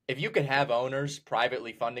if you could have owners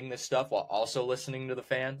privately funding this stuff while also listening to the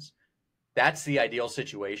fans, that's the ideal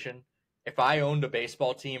situation. If I owned a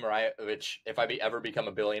baseball team, if I ever become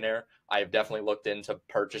a billionaire, I have definitely looked into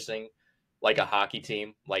purchasing like a hockey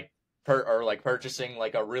team, purchasing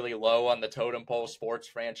like a really low on the totem pole sports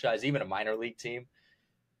franchise, even a minor league team.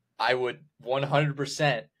 I would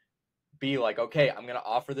 100% be like, okay, I'm going to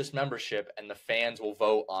offer this membership and the fans will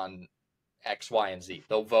vote on X, Y, and Z.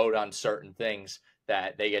 They'll vote on certain things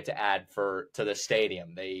that they get to add to the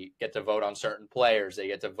stadium. They get to vote on certain players. They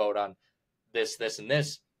get to vote on this, and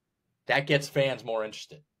this. That gets fans more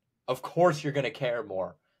interested. Of course, you're going to care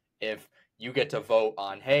more if you get to vote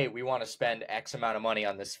on, hey, we want to spend X amount of money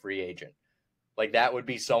on this free agent. Like that would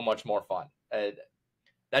be so much more fun.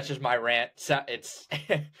 That's just my rant. It's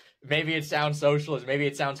maybe it sounds socialist, maybe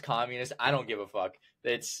it sounds communist. I don't give a fuck.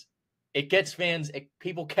 It gets fans.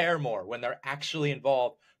 People care more when they're actually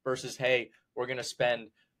involved versus, hey, we're gonna spend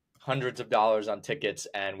hundreds of dollars on tickets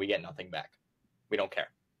and we get nothing back. We don't care.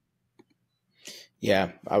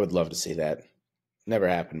 Yeah, I would love to see that. Never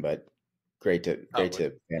happened, but great to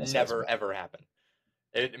fantasize. Never ever happen.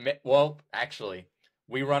 Well, actually,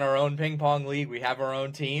 we run our own ping pong league. We have our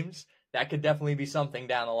own teams. That could definitely be something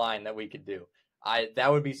down the line that we could do.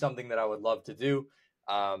 That would be something that I would love to do.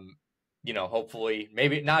 Hopefully,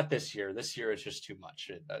 maybe not this year. This year it's just too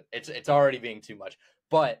much. It's already being too much.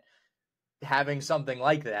 But having something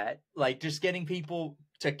like that, like just getting people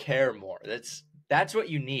to care more. That's what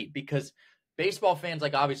you need, because baseball fans,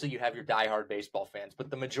 like obviously you have your diehard baseball fans,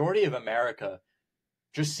 but the majority of America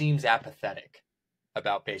just seems apathetic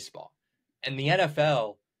about baseball. And the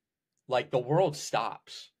NFL, like the world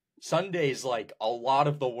stops. Sundays, like a lot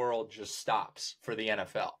of the world just stops for the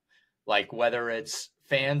NFL. Like whether it's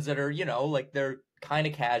fans that are, like they're kind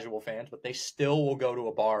of casual fans, but they still will go to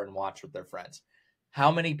a bar and watch with their friends.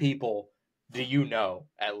 How many people do you know,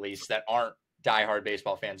 at least, that aren't diehard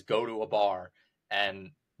baseball fans, go to a bar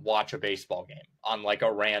and watch a baseball game on like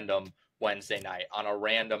a random Wednesday night, on a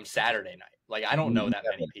random Saturday night? Like, I don't know that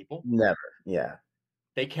many people. Never. Yeah.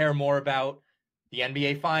 They care more about the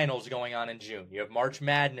NBA Finals going on in June. You have March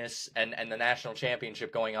Madness and the national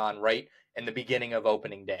championship going on right in the beginning of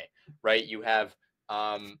opening day, right? You have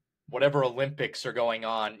whatever Olympics are going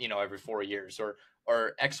on, every 4 years,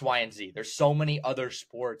 or X, Y, and Z. There's so many other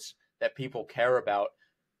sports that people care about,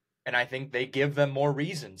 and I think they give them more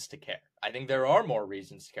reasons to care. I think there are more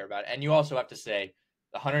reasons to care about it. And you also have to say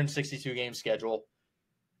the 162 game schedule,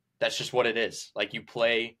 that's just what it is. Like you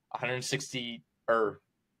play 160, or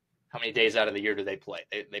how many days out of the year do they play?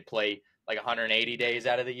 They play like 180 days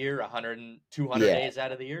out of the year, 200 days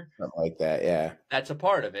out of the year. Something like that, yeah. That's a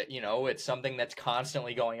part of it. It's something that's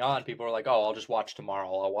constantly going on. People are like, oh, I'll just watch tomorrow.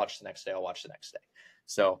 I'll watch the next day. I'll watch the next day.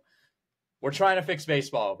 So we're trying to fix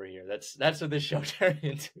baseball over here. That's what this show turned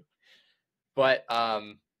into. But,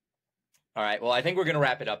 all right. Well, I think we're going to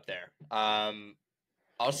wrap it up there.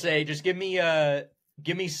 I'll say, just give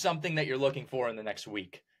me something that you're looking for in the next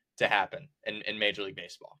week to happen in Major League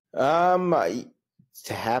Baseball.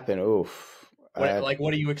 To happen, oof. What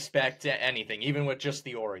do you expect? Anything, even with just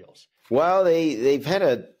the Orioles? Well, they've had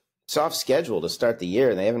a soft schedule to start the year,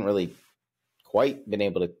 and they haven't really quite been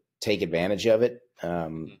able to take advantage of it.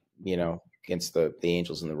 Against the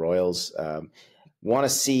Angels and the Royals. Want to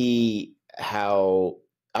see how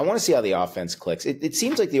the offense clicks. It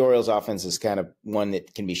seems like the Orioles offense is kind of one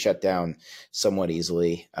that can be shut down somewhat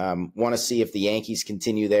easily. Want to see if the Yankees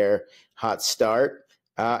continue their hot start.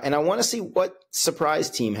 And I want to see what surprise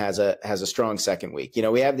team has a strong second week. You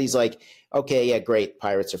know, we have these like, okay, yeah, great.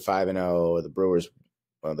 Pirates are 5-0. The Brewers,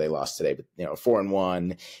 well, they lost today, but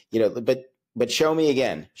 4-1. You know, but show me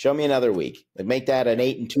again. Show me another week. Like make that an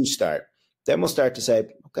 8-2 start. Then we'll start to say,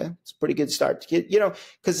 okay, it's a pretty good start.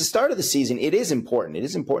 Because the start of the season, it is important. It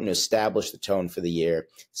is important to establish the tone for the year.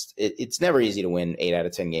 It's never easy to win 8 out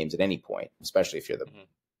of 10 games at any point, especially if you're the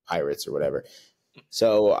Pirates or whatever.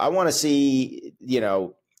 So I want to see,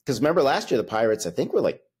 because remember last year the Pirates, I think, were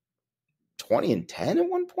like 20-10 at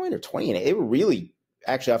one point, or 20-8. They were really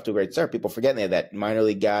actually off to a great start. People forgetting they had that minor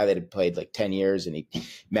league guy that had played like 10 years, and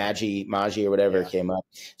Maggi or whatever came up.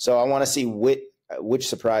 So I want to see which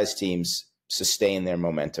surprise teams sustain their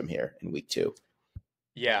momentum here in week 2.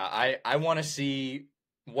 Yeah, I want to see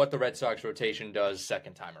what the Red Sox rotation does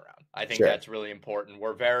second time around. I think that's really important.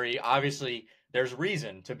 We're obviously there's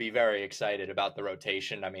reason to be very excited about the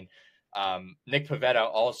rotation. I mean, Nick Pivetta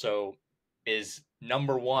also is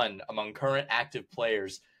number 1 among current active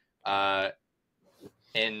players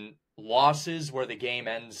in losses where the game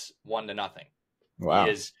ends 1-0.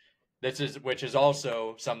 Wow. Which is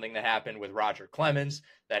also something that happened with Roger Clemens,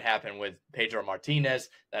 that happened with Pedro Martinez,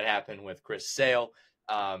 that happened with Chris Sale.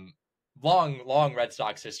 Long Red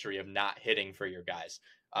Sox history of not hitting for your guys.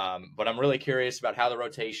 But I'm really curious about how the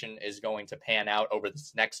rotation is going to pan out over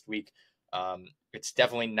this next week. It's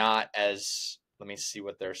definitely not as, let me see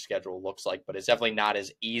what their schedule looks like, but it's definitely not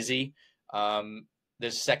as easy.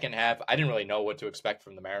 This second half, I didn't really know what to expect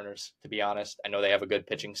from the Mariners, to be honest. I know they have a good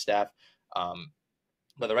pitching staff.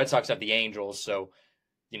 But the Red Sox have the Angels, so,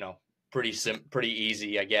 pretty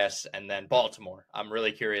easy, I guess. And then Baltimore. I'm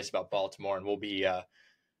really curious about Baltimore, and we'll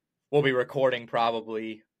be recording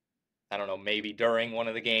probably, I don't know, maybe during one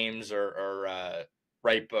of the games or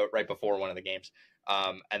right before one of the games.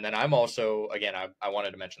 And then I'm also, again, I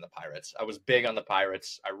wanted to mention the Pirates. I was big on the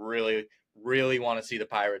Pirates. I really, really want to see the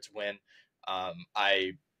Pirates win.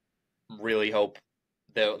 I really hope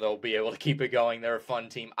they'll be able to keep it going. They're a fun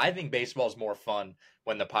team. I think baseball's more fun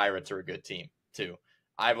when the Pirates are a good team too.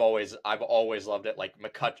 I've always loved it. Like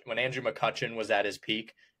when Andrew McCutchen was at his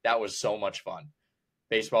peak, that was so much fun.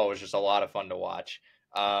 Baseball was just a lot of fun to watch.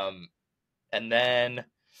 And then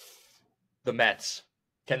the Mets.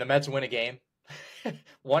 Can the Mets win a game?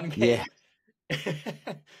 One game. Yeah.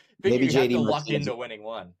 Maybe you have to luck into winning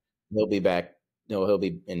one. He'll be back. No, he'll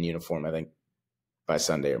be in uniform, I think, by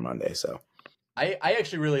Sunday or Monday. So I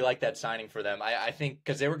actually really like that signing for them. I think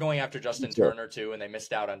because they were going after Justin Turner too, and they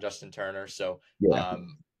missed out on Justin Turner. So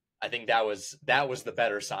I think that was the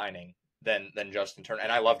better signing than Justin Turner.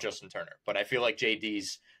 And I love Justin Turner, but I feel like JD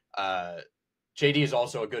is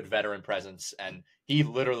also a good veteran presence, and he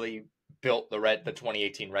literally built the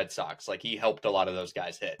 2018 Red Sox. Like, he helped a lot of those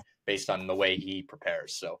guys hit based on the way he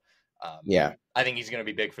prepares. So I think he's going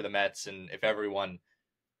to be big for the Mets. And if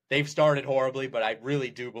they've started horribly, but I really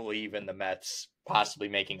do believe in the Mets possibly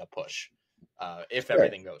making a push if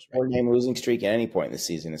everything goes right. 4-game losing streak at any point in the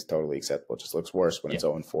season is totally acceptable. It just looks worse when it's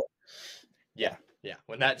 0-4. Yeah.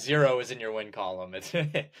 When that 0 is in your win column,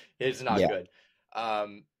 it's not good. All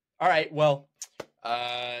right. Well,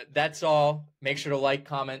 that's all. Make sure to like,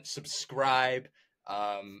 comment, subscribe,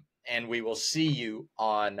 and we will see you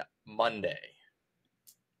on Monday.